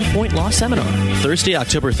next LifePoint Law Seminar. Thursday,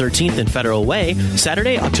 October 13th in Federal Way,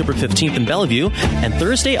 Saturday, October 15th in Bellevue, and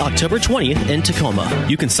Thursday, October 20th in Tacoma.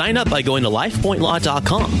 You can sign up by going to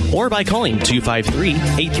lifepointlaw.com or by calling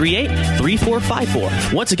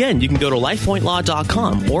 253-838-3454. Once again, you can go to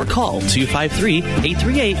lifepointlaw.com or call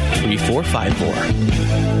 253-838-3454.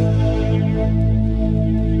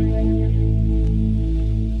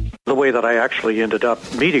 The way that I actually ended up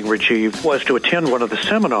meeting Rajiv was to attend one of the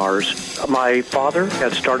seminars. My father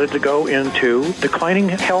had started to go into declining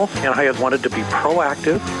health, and I had wanted to be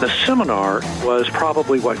proactive. The seminar was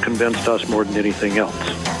probably what convinced us more than anything else.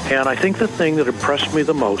 And I think the thing that impressed me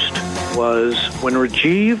the most was when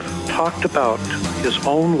Rajiv talked about his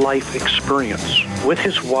own life experience with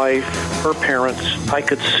his wife, her parents. I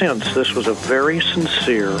could sense this was a very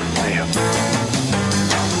sincere man.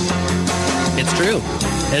 It's true.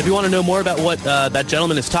 And if you want to know more about what that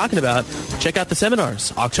gentleman is talking about, check out the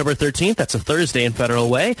seminars. October 13th, that's a Thursday in Federal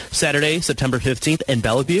Way. Saturday, September 15th in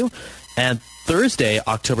Bellevue. And Thursday,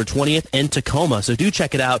 October 20th in Tacoma. So do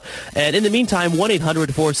check it out. And in the meantime,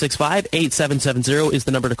 1-800-465-8770 is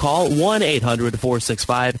the number to call.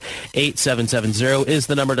 1-800-465-8770 is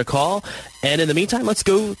the number to call. And in the meantime, let's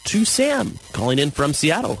go to Sam, calling in from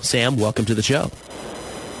Seattle. Sam, welcome to the show.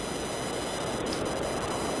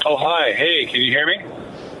 Oh, hi. Hey, can you hear me?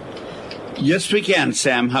 Yes, we can,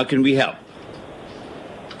 Sam. How can we help?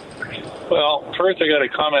 Well, first I got a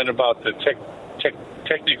comment about the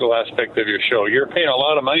technical aspect of your show. You're paying a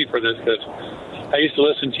lot of money for this because I used to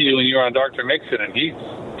listen to you when you were on Dr. Mixon, and he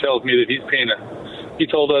tells me that he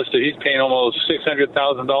told us that he's paying almost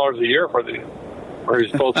 $600,000 a year for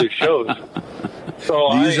both his shows. So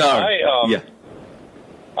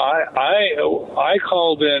I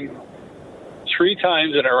called in 3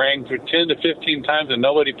 times and it rang for 10 to 15 times and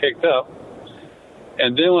nobody picked up.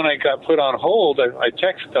 And then when I got put on hold, I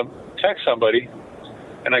text somebody,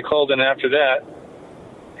 and I called in after that,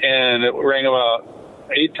 and it rang about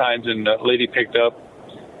 8 times and the lady picked up.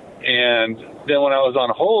 And then when I was on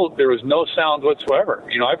hold, there was no sound whatsoever.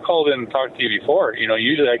 You know, I've called in and talked to you before. You know,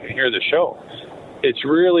 usually I can hear the show. It's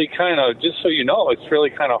really kind of, just so you know, it's really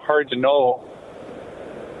kind of hard to know,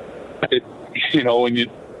 when you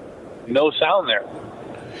no sound there.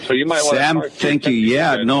 So you might want to... Sam, thank you.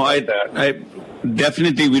 Yeah, no, I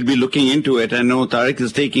definitely will be looking into it. I know Tariq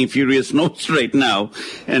is taking furious notes right now,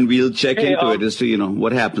 and we'll check into it as to,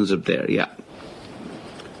 what happens up there. Yeah.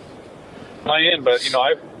 I am, but,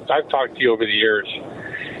 I've talked to you over the years.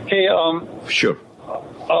 Hey, Sure.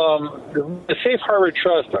 The Safe Harbor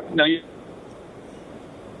Trust, now I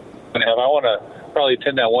want to probably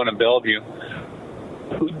attend that one in Bellevue.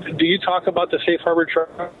 Do you talk about the Safe Harbor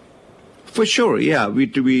Trust? For sure, yeah. We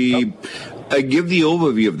give the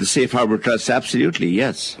overview of the Safe Harbor Trust. Absolutely,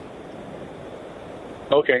 yes.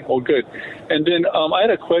 Okay, well, good. And then I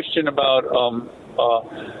had a question about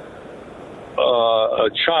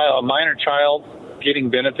a minor child getting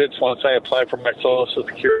benefits once I apply for my Social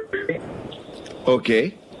Security.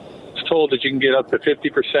 Okay. It's told that you can get up to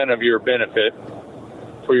 50% of your benefit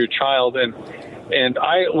for your child, and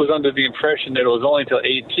I was under the impression that it was only till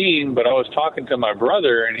 18, but I was talking to my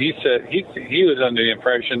brother, and he said he was under the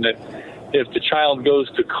impression that if the child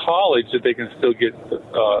goes to college, that they can still get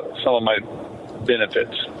some of my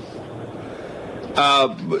benefits.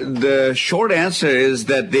 The short answer is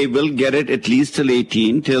that they will get it at least till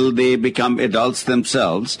 18, till they become adults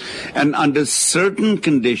themselves. And under certain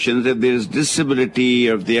conditions, if there's disability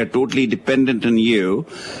or if they are totally dependent on you,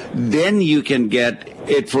 then you can get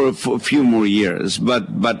it for a few more years.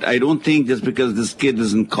 But I don't think just because this kid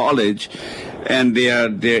is in college and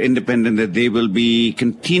they're independent that they will be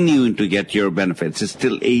continuing to get your benefits. It's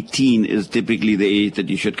still 18 is typically the age that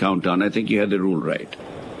you should count on. I think you had the rule right.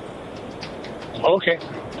 Okay.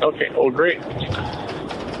 Oh, great.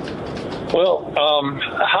 Well,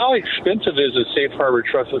 how expensive is a Safe Harbor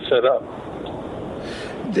Trust to set up?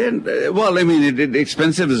 Then,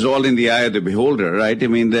 expensive is all in the eye of the beholder, right? I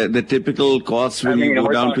mean, the typical costs when you go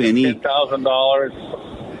down to any $10,000,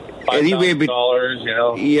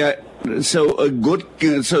 $5,000, Yeah. So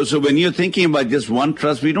so when you're thinking about just one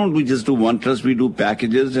trust, we don't just do one trust, we do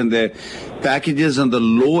packages, and the packages on the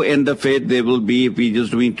low end of it, they will be, if we're just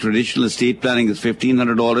doing traditional estate planning, is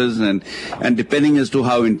 $1,500, and depending as to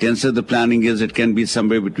how intensive the planning is, it can be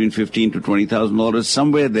somewhere between $15,000 to $20,000,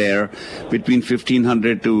 somewhere there between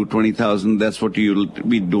 $1,500 to $20,000. That's what you'll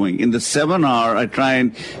be doing. In the seminar, I try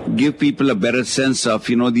and give people a better sense of,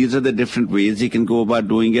 these are the different ways you can go about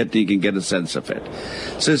doing it, and you can get a sense of it.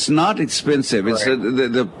 So it's not expensive. It's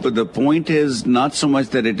the point is not so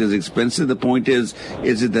much that it is expensive. The point is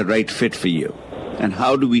it the right fit for you? And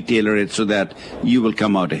how do we tailor it so that you will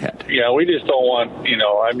come out ahead? Yeah, we just don't want,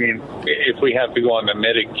 if we have to go on the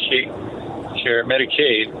Medicaid,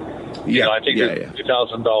 I think there's a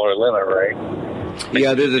 $2,000 limit, right?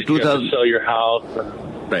 Yeah, there's a $2,000. Sell your house.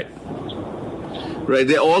 Right. Right.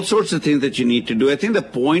 There are all sorts of things that you need to do. I think the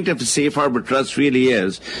point of a safe harbor trust really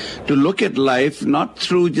is to look at life not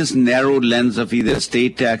through just narrow lens of either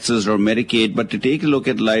state taxes or Medicaid, but to take a look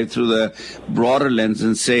at life through the broader lens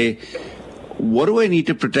and say, what do I need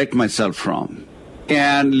to protect myself from?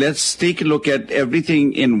 And let's take a look at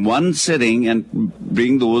everything in one sitting and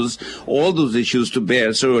bring all those issues to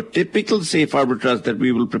bear. So a typical safe harbor trust that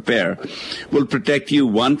we will prepare will protect you,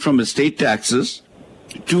 one, from estate taxes,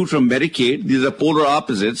 two, from Medicaid. These are polar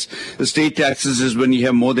opposites. Estate taxes is when you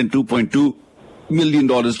have more than $2.2 million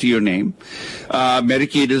to your name.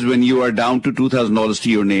 Medicaid is when you are down to $2,000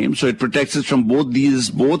 to your name. So it protects us from both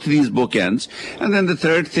these bookends. And then the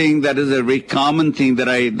third thing that is a very common thing that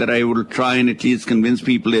I will try and at least convince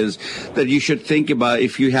people is that you should think about,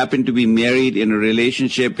 if you happen to be married in a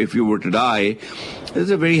relationship, if you were to die, there's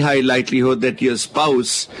a very high likelihood that your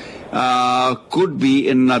spouse could be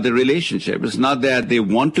in another relationship. It's not that they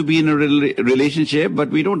want to be in a relationship,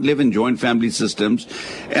 but we don't live in joint family systems,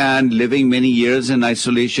 and living many years in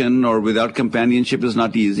isolation or without companionship is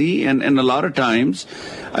not easy. And a lot of times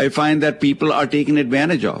I find that people are taken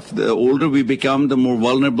advantage of. The older we become, the more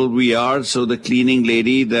vulnerable we are. So the cleaning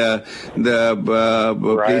lady, the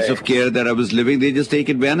place of care that I was living, they just take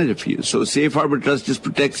advantage of you. So Safe Harbor Trust just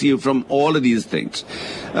protects you from all of these things.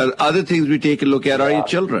 Other things we take a look at are your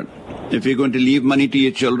children. If you're going to leave money to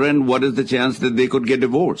your children, what is the chance that they could get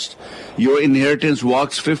divorced? Your inheritance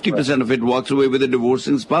 50% of it walks away with a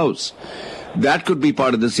divorcing spouse. That could be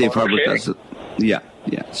part of the Safe Harbor Trust. Yeah.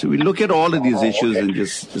 So we look at all of these issues and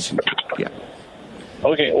just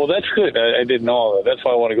Okay, well, that's good. I didn't know all that. That's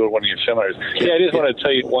why I want to go to one of your seminars. I just want to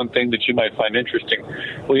tell you one thing that you might find interesting.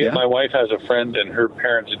 My wife has a friend, and her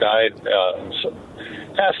parents died,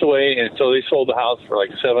 passed away, and so they sold the house for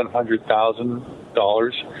like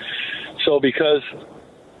 $700,000. So because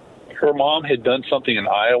her mom had done something in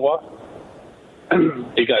Iowa,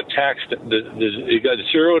 it got taxed. It got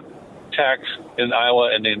zero tax in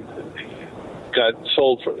Iowa, and then got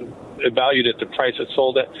sold for, valued at the price it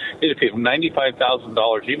sold at. They had to pay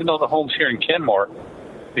 $95,000, even though the home's here in Kenmore,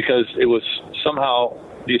 because it was somehow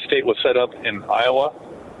the estate was set up in Iowa.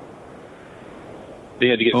 They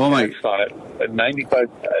had to get taxed on it at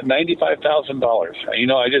 $95,000. You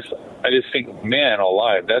know, I just think, man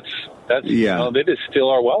alive, that's they just steal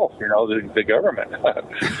our wealth. The government.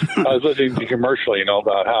 I was listening to a commercial,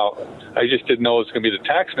 about how I just didn't know it was going to be the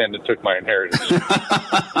tax man that took my inheritance.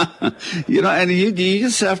 And you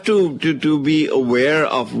just have to be aware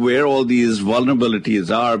of where all these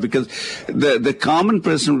vulnerabilities are, because the common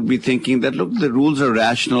person would be thinking that, look, the rules are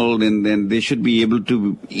rational and they should be able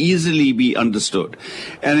to easily be understood.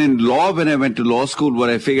 And in law, when I went to law school, what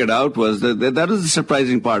I figured out was that was the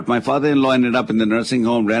surprising part. My father-in-law ended up in the nursing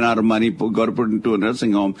home, ran out of money, got to put into a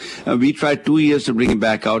nursing home. We tried 2 years to bring him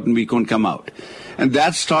back out, and we couldn't come out. And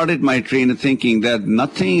that started my train of thinking that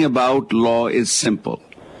nothing about law is simple.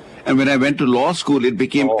 And when I went to law school, it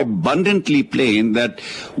became abundantly plain that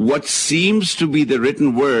what seems to be the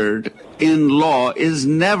written word in law is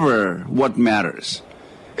never what matters.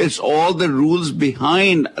 It's all the rules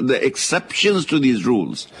behind the exceptions to these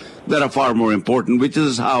rules that are far more important, which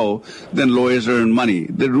is how then lawyers earn money.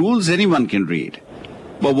 The rules anyone can read.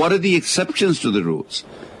 But what are the exceptions to the rules?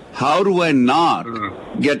 How do I not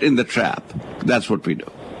get in the trap? That's what we do.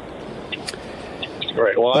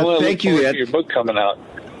 Right. Well, I'm looking forward to your book coming out.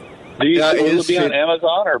 Will it be on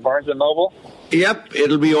Amazon or Barnes & Noble? Yep,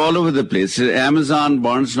 it'll be all over the place. Amazon,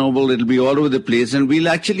 Barnes & Noble, it'll be all over the place. And we'll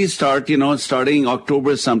actually start, starting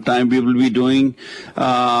October sometime, we will be doing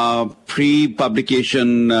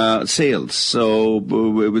pre-publication sales. So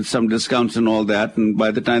with some discounts and all that. And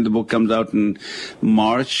by the time the book comes out in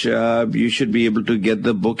March, you should be able to get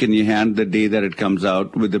the book in your hand the day that it comes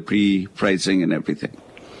out with the pre-pricing and everything.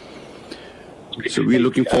 So we're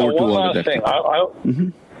looking forward to all of that. Thing.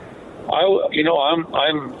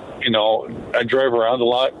 I drive around a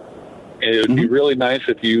lot. It would be really nice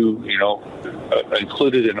if you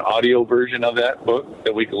included an audio version of that book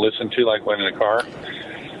that we could listen to, like when in the car.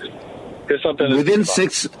 There's something within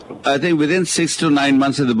 6 to 9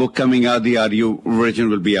 months of the book coming out, the audio version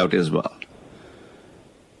will be out as well.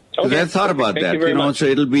 Okay. I thought about that, so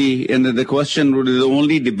it'll be, and the question, the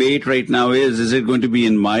only debate right now is it going to be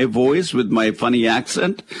in my voice with my funny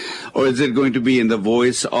accent, or is it going to be in the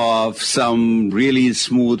voice of some really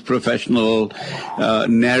smooth professional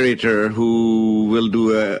narrator who will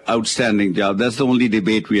do an outstanding job? That's the only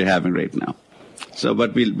debate we're having right now. So,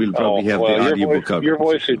 but we'll probably have the audiobook covered. Your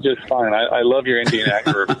voice is just fine. I love your Indian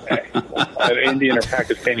Indian or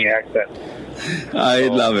Pakistani accent. I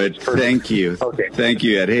love it. Thank you. Okay. Thank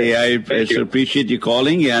you, Ed. Hey, I appreciate you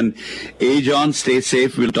calling, and Age On, stay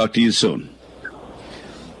safe. We'll talk to you soon.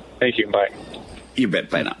 Thank you. Bye. You bet.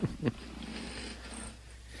 Bye now.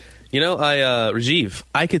 Rajiv,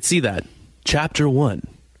 I could see that. Chapter 1.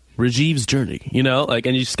 Rajiv's journey, and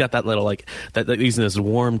you just got that little, that using this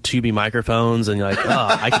warm tubey microphones, and you're like,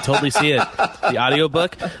 oh, I can totally see it. The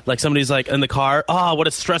audiobook, somebody's in the car, oh, what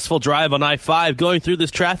a stressful drive on I-5, going through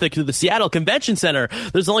this traffic through the Seattle Convention Center.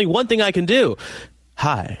 There's only one thing I can do.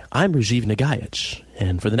 Hi, I'm Rajiv Nagaich,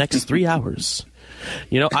 and for the next 3 hours...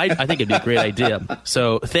 I think it'd be a great idea.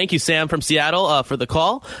 So thank you, Sam from Seattle, for the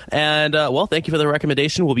call. And, thank you for the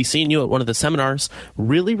recommendation. We'll be seeing you at one of the seminars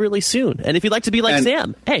really, really soon. And if you'd like to be like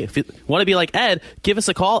Sam, hey, if you want to be like Ed, give us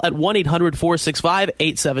a call at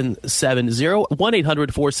 1-800-465-8770,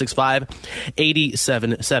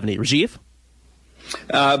 1-800-465-8770. Rajiv?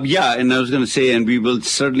 And I was going to say, and we will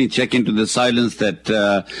certainly check into the silence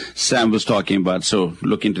that Sam was talking about. So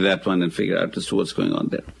look into that one and figure out as to what's going on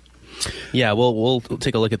there. Yeah, we'll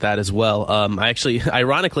take a look at that as well.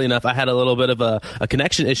 Ironically enough, I had a little bit of a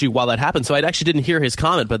connection issue while that happened, so I actually didn't hear his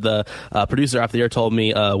comment, but the producer after the air told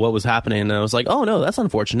me what was happening, and I was like, oh, no, that's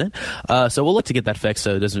unfortunate. So we'll look to get that fixed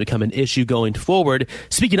so it doesn't become an issue going forward.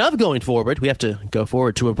 Speaking of going forward, we have to go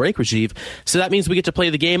forward to a break, Rajiv. So that means we get to play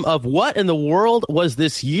the game of what in the world was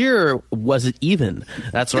this year? Was it even?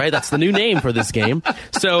 That's right. That's the new name for this game.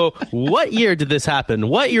 So what year did this happen?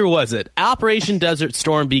 What year was it? Operation Desert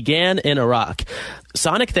Storm began in Iraq.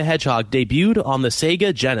 Sonic the Hedgehog debuted on the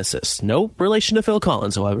Sega Genesis. No relation to Phil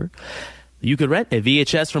Collins, however. You could rent a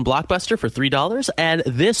VHS from Blockbuster for $3, and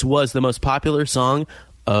this was the most popular song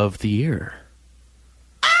of the year.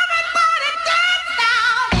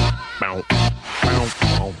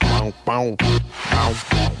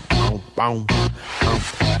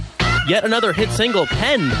 Yet another hit single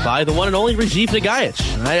penned by the one and only Rajiv Nagaich.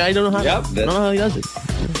 I don't know how. I don't know how he does it.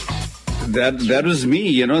 That was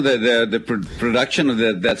me. The production of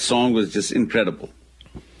that song was just incredible.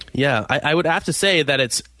 Yeah, I would have to say that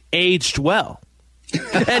it's aged well.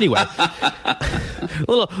 Anyway,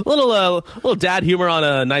 little dad humor on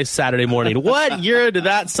a nice Saturday morning. What year did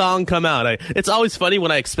that song come out? It's always funny when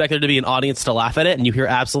I expect there to be an audience to laugh at it, and you hear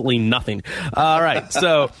absolutely nothing. All right,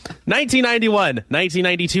 so 1991,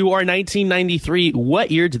 1992, or 1993, what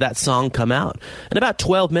year did that song come out? In about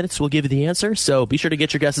 12 minutes, we'll give you the answer, so be sure to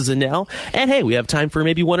get your guesses in now. And hey, we have time for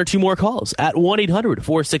maybe one or two more calls at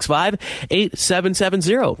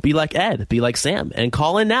 1-800-465-8770. Be like Ed, be like Sam, and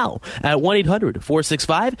call in now at 1-800-465-8770.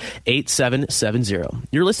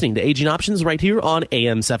 You're listening to Aging Options right here on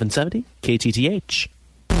AM 770 KTTH.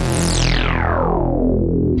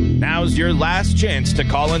 Now's your last chance to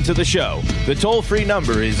call into the show. The toll-free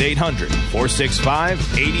number is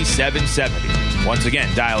 800-465-8770. Once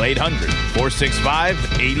again, dial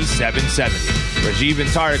 800-465-8770. Rajiv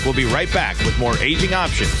and Tarek will be right back with more Aging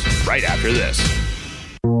Options right after this.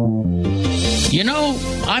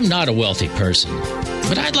 I'm not a wealthy person,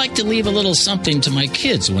 but I'd like to leave a little something to my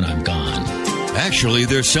kids when I'm gone. Actually,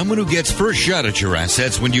 there's someone who gets first shot at your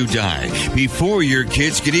assets when you die, before your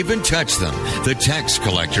kids can even touch them, the tax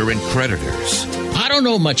collector and creditors. I don't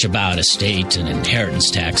know much about estate and inheritance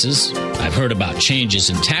taxes. I've heard about changes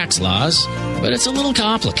in tax laws, but it's a little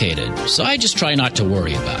complicated, so I just try not to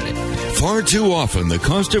worry about it. Far too often, the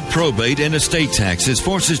cost of probate and estate taxes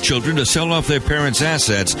forces children to sell off their parents'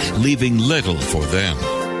 assets, leaving little for them.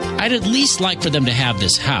 I'd at least like for them to have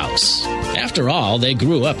this house. After all, they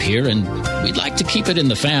grew up here, and we'd like to keep it in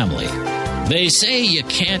the family. They say you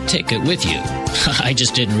can't take it with you. I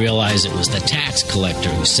just didn't realize it was the tax collector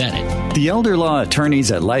who said it. The elder law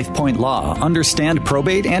attorneys at LifePoint Law understand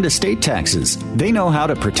probate and estate taxes. They know how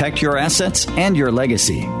to protect your assets and your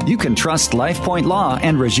legacy. You can trust LifePoint Law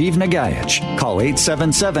and Rajiv Nagaich. Call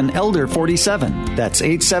 877-ELDER-47. That's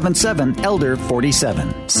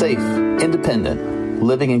 877-ELDER-47. Safe, independent,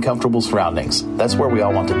 living in comfortable surroundings. That's where we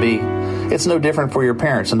all want to be. It's no different for your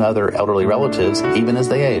parents and other elderly relatives, even as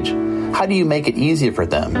they age. How do you make it easier for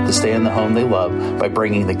them to stay in the home they love by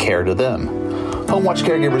bringing the care to them? HomeWatch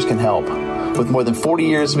Caregivers can help. With more than 40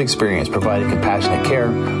 years of experience providing compassionate care,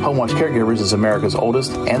 HomeWatch Caregivers is America's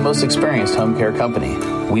oldest and most experienced home care company.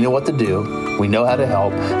 We know what to do, we know how to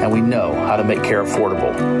help, and we know how to make care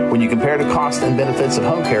affordable. When you compare the costs and benefits of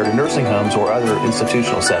home care to nursing homes or other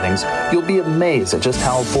institutional settings, you'll be amazed at just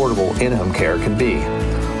how affordable in-home care can be.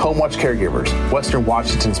 HomeWatch Caregivers, Western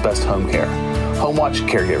Washington's best home care. HomeWatch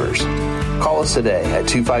Caregivers. Call us today at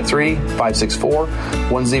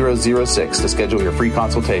 253-564-1006 to schedule your free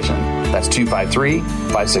consultation. That's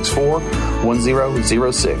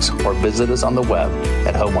 253-564-1006, or visit us on the web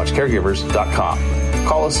at homewatchcaregivers.com.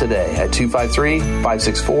 Call us today at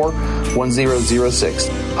 253-564-1006.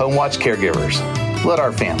 HomeWatch Caregivers. Let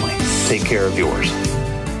our family take care of yours.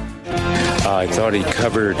 I thought he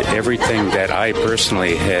covered everything that I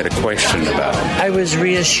personally had a question about. I was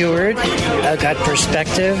reassured, got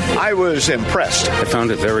perspective. I was impressed. I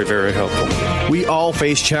found it very, very helpful. We all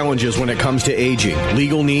face challenges when it comes to aging.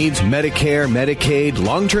 Legal needs, Medicare, Medicaid,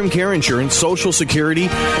 long-term care insurance, Social Security.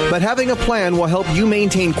 But having a plan will help you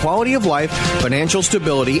maintain quality of life, financial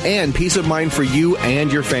stability, and peace of mind for you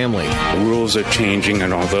and your family. The rules are changing,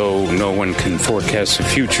 and although no one can forecast the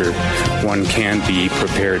future, one can be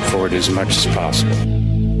prepared for it as much as possible.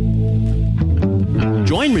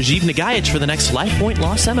 Join Rajiv Nagaich for the next LifePoint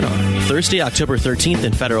Law Seminar, Thursday, October 13th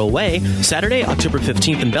in Federal Way, Saturday, October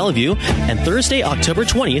 15th in Bellevue, and Thursday, October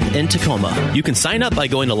 20th in Tacoma. You can sign up by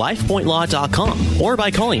going to lifepointlaw.com or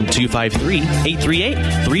by calling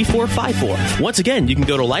 253-838-3454. Once again, you can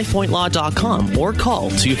go to lifepointlaw.com or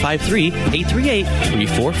call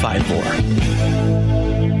 253-838-3454.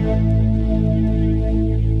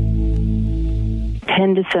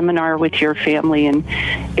 Attend a seminar with your family, and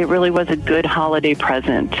it really was a good holiday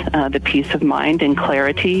present. The peace of mind and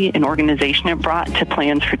clarity and organization it brought to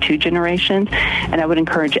plans for 2 generations, and I would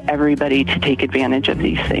encourage everybody to take advantage of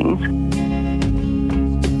these things.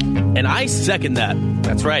 And I second that.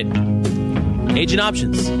 That's right. Agent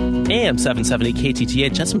Options, AM 770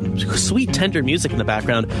 KTTH. Has some sweet, tender music in the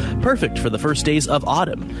background. Perfect for the first days of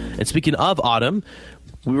autumn. And speaking of autumn,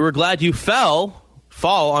 we were glad you fall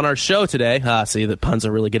on our show today. See, the puns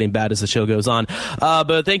are really getting bad as the show goes on.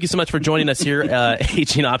 But thank you so much for joining us here,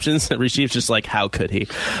 Aging Options. Rajiv's just like, how could he?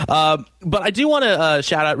 But I do want to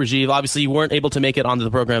shout out Rajiv. Obviously, you weren't able to make it onto the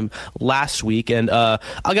program last week. And I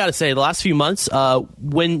got to say, the last few months,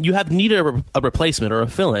 when you have needed a replacement or a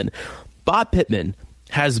fill-in, Bob Pittman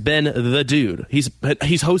has been the dude. He's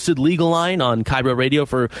hosted Legal Line on KIRO Radio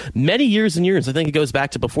for many years and years. I think it goes back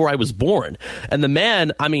to before I was born. And the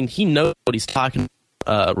man, I mean, he knows what he's talking about.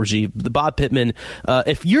 Rajiv, the Bob Pittman,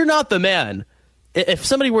 if you're not the man, if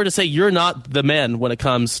somebody were to say you're not the man when it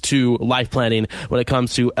comes to life planning, when it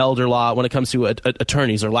comes to elder law, when it comes to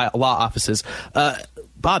attorneys or law offices,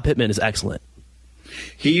 Bob Pittman is excellent.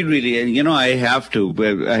 He really, and I have to go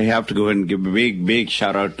ahead and give a big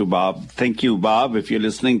shout out to Bob. Thank you, Bob, if you're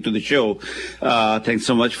listening to the show. Thanks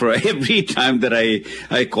so much for every time that I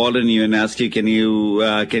call on you and ask you, can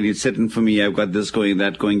you sit in for me? I've got this going,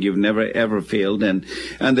 that going. You've never ever failed. And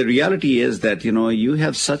the reality is that, you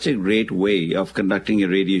have such a great way of conducting a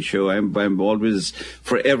radio show. I'm always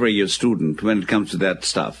forever your student when it comes to that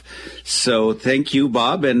stuff. So thank you,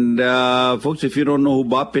 Bob. And, folks, if you don't know who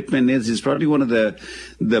Bob Pittman is, he's probably one of the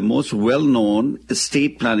most well-known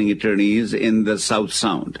estate planning attorneys in the South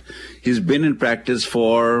Sound. He's been in practice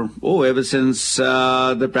for, ever since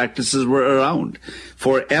the practices were around,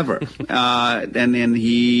 forever. And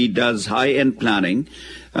he does high-end planning,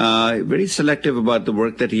 very selective about the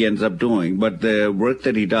work that he ends up doing. But the work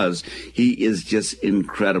that he does, he is just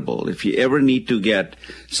incredible. If you ever need to get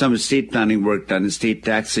some estate planning work done, estate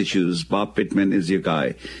tax issues, Bob Pittman is your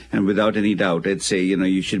guy. And without any doubt, I'd say,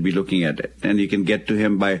 you should be looking at it. And you can get to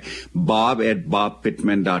him by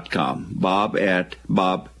bob@bobpittman.com.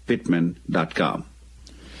 bob@bobpittman.com.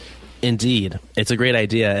 Indeed. It's a great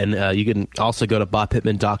idea. And you can also go to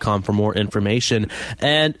bobpittman.com for more information.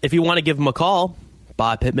 And if you want to give him a call,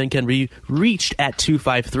 Bob Pittman can be reached at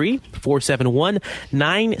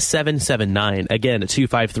 253-471-9779. Again,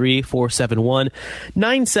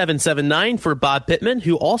 253-471-9779 for Bob Pittman,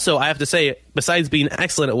 who also, I have to say, besides being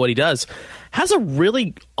excellent at what he does, has a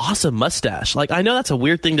really awesome mustache. Like, I know that's a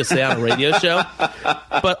weird thing to say on a radio show,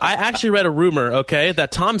 but I actually read a rumor, that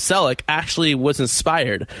Tom Selleck actually was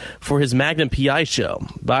inspired for his Magnum PI show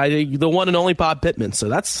by the one and only Bob Pittman. So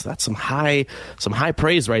that's some high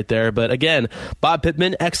praise right there. But again, Bob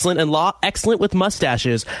Pittman, excellent in law, excellent with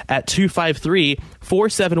mustaches at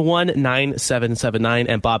 253-471-9779.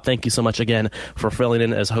 And Bob, thank you so much again for filling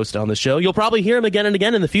in as host on the show. You'll probably hear him again and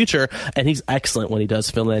again in the future, and he's excellent when he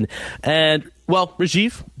does fill in. And well,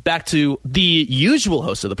 Rajiv, back to the usual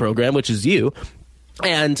host of the program, which is you.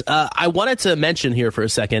 And I wanted to mention here for a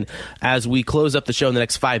second, as we close up the show in the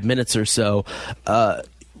next 5 minutes or so,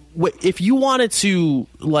 if you wanted to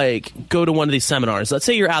go to one of these seminars, let's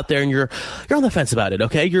say you're out there and you're on the fence about it,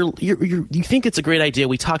 okay? You think it's a great idea.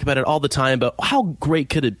 We talk about it all the time, but how great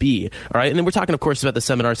could it be? All right. And then we're talking, of course, about the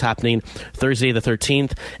seminars happening Thursday the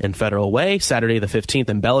 13th in Federal Way, Saturday the 15th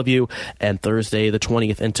in Bellevue, and Thursday the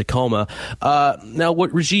 20th in Tacoma. Now,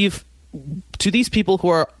 Rajiv, to these people who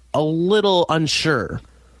are a little unsure,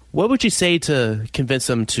 what would you say to convince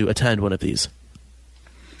them to attend one of these?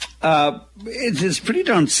 It's pretty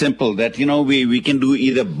darn simple that, we can do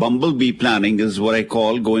either bumblebee planning, is what I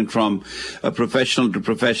call going from a professional to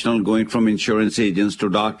professional, going from insurance agents to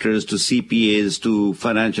doctors to CPAs to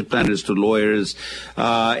financial planners to lawyers,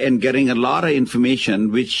 and getting a lot of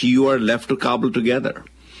information which you are left to cobble together.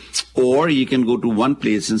 Or you can go to one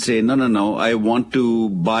place and say, no, I want to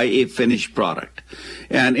buy a finished product.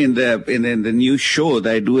 And in the new show,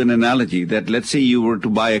 I do an analogy that let's say you were to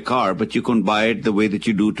buy a car, but you couldn't buy it the way that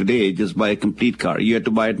you do today, just buy a complete car. You had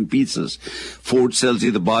to buy it in pieces. Ford sells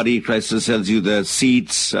you the body, Chrysler sells you the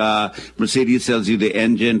seats, Mercedes sells you the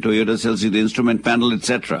engine, Toyota sells you the instrument panel,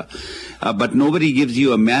 etc. But nobody gives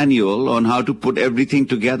you a manual on how to put everything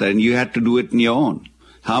together, and you had to do it on your own.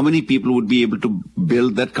 How many people would be able to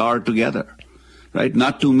build that car together? Right?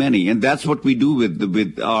 Not too many. And that's what we do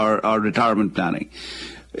with our retirement planning.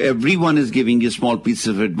 Everyone is giving you small pieces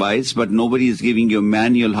of advice, but nobody is giving you a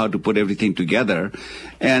manual how to put everything together.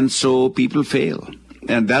 And so people fail.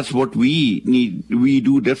 And that's what we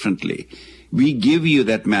do differently. We give you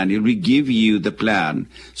that manual. We give you the plan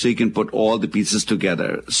so you can put all the pieces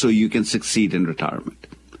together so you can succeed in retirement.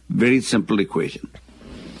 Very simple equation.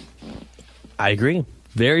 I agree.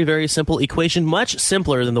 Very, very simple equation, much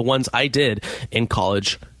simpler than the ones I did in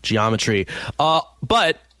college geometry.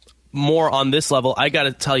 But more on this level, I got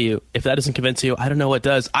to tell you, if that doesn't convince you, I don't know what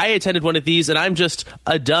does. I attended one of these, and I'm just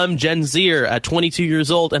a dumb Gen Zer at 22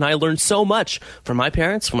 years old, and I learned so much from my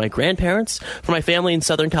parents, from my grandparents, from my family in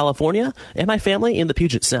Southern California, and my family in the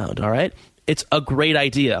Puget Sound, all right? It's a great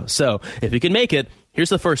idea. So if you can make it, here's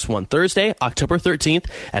the first one. Thursday, October 13th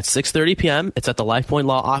at 6:30 p.m. It's at the LifePoint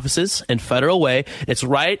Law offices in Federal Way. It's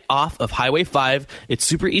right off of Highway 5. It's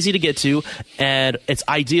super easy to get to, and it's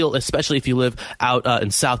ideal, especially if you live out in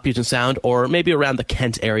South Puget Sound or maybe around the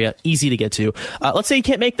Kent area. Easy to get to. Let's say you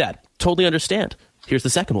can't make that. Totally understand. Here's the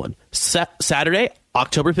second one. Saturday,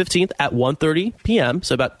 October 15th at 1:30 p.m.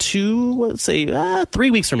 So about 3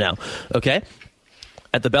 weeks from now. Okay?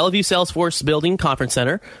 At the Bellevue Salesforce Building Conference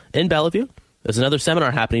Center in Bellevue. There's another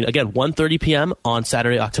seminar happening, again, 1:30 p.m. on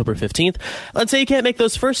Saturday, October 15th. Let's say you can't make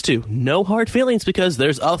those first two. No hard feelings, because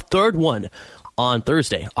there's a third one on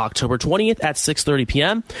Thursday, October 20th at 6:30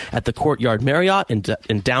 p.m. at the Courtyard Marriott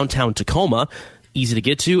in downtown Tacoma. Easy to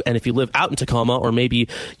get to, and if you live out in Tacoma or maybe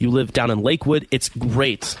you live down in Lakewood, it's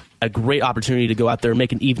great. A great opportunity to go out there and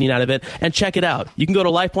make an evening out of it and check it out. You can go to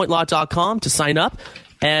lifepointlaw.com to sign up,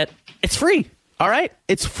 and it's free. All right?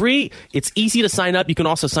 It's free. It's easy to sign up. You can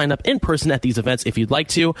also sign up in person at these events if you'd like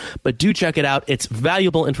to, but do check it out. It's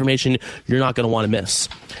valuable information you're not going to want to miss.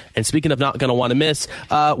 And speaking of not going to want to miss,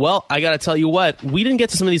 I got to tell you what, we didn't get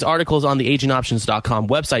to some of these articles on the agingoptions.com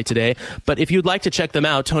website today, but if you'd like to check them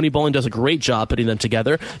out, Tony Bowling does a great job putting them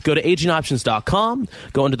together. Go to agingoptions.com,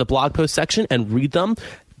 go into the blog post section and read them.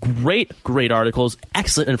 Great articles,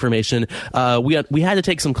 excellent information. We had to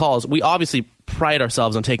take some calls. We obviously pride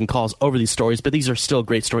ourselves on taking calls over these stories, but these are still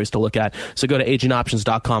great stories to look at. So go to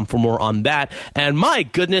agingoptions.com for more on that. And my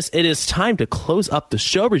goodness, it is time to close up the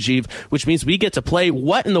show, Rajiv, which means we get to play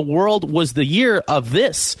What in the World Was the Year of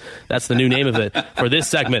This? That's the new name of it for this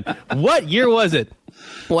segment. What year was it?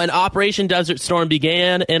 When Operation Desert Storm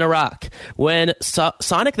began in Iraq, when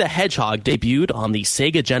Sonic the Hedgehog debuted on the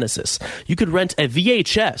Sega Genesis, you could rent a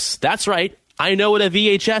VHS. That's right. I know what a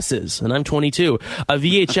VHS is, and I'm 22. A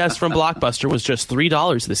VHS from Blockbuster was just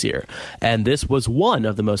 $3 this year, and this was one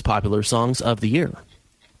of the most popular songs of the year.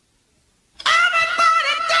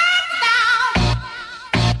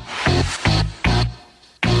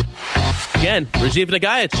 Again, Rajiv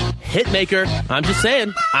Nagaich, hitmaker. I'm just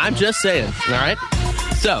saying. All right?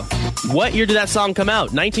 So, what year did that song come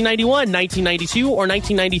out? 1991, 1992, or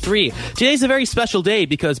 1993? Today's a very special day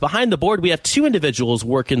because behind the board, we have two individuals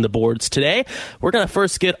working the boards today. We're going to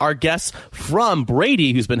first get our guests from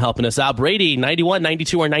Brady, who's been helping us out. Brady, 91,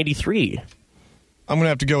 92, or 93? I'm going to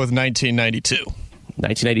have to go with 1992.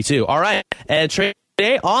 1992. All right. And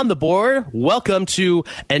today on the board, welcome to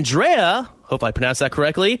Andrea. Hope I pronounced that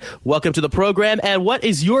correctly. Welcome to the program. And what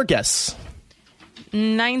is your guess?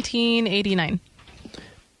 1989.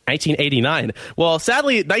 1989. Well,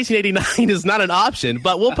 sadly, 1989 is not an option,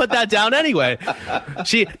 but we'll put that down anyway.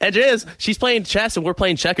 She's playing chess and we're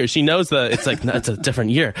playing checkers. She knows it's a different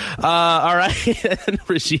year. All right.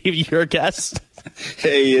 Rajiv, your guess?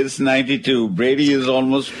 Hey, it's 92. Brady is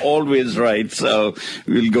almost always right, so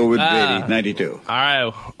we'll go with Brady, 92. All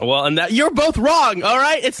right. Well, and you're both wrong. All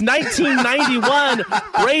right. It's 1991.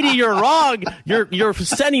 Brady, you're wrong. You're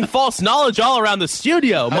sending false knowledge all around the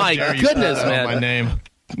studio. My goodness, man. My name.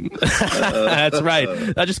 That's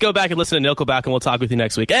right. Just go back and listen to Nickelback, and we'll talk with you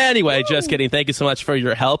next week. Anyway, just kidding. Thank you so much for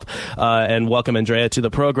your help, and welcome, Andrea, to the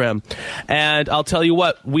program. And I'll tell you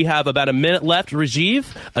what, we have about a minute left. Rajiv,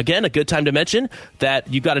 again, a good time to mention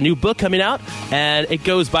that you've got a new book coming out, and it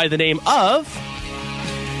goes by the name of...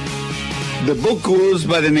 The book goes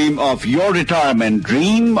by the name of Your Retirement,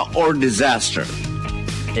 Dream or Disaster.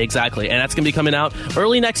 Exactly, and that's going to be coming out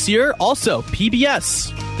early next year. Also,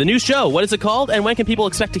 PBS, the new show. What is it called, and when can people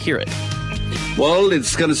expect to hear it? Well,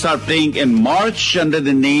 it's going to start playing in March under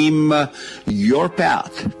the name Your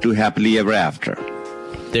Path to Happily Ever After.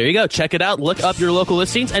 There you go. Check it out. Look up your local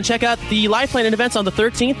listings and check out the Life Plan events on the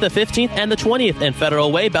 13th, the 15th, and the 20th in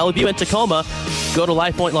Federal Way, Bellevue, and Tacoma. Go to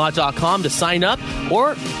lifepointlaw.com to sign up,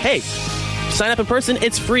 or, hey, sign up in person.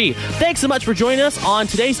 It's free. Thanks so much for joining us on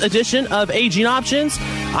today's edition of Aging Options.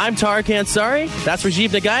 I'm Tariq Ansari. That's Rajiv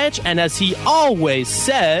Nagaich. And as he always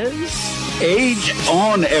says... Age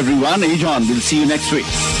on, everyone. Age on. We'll see you next week.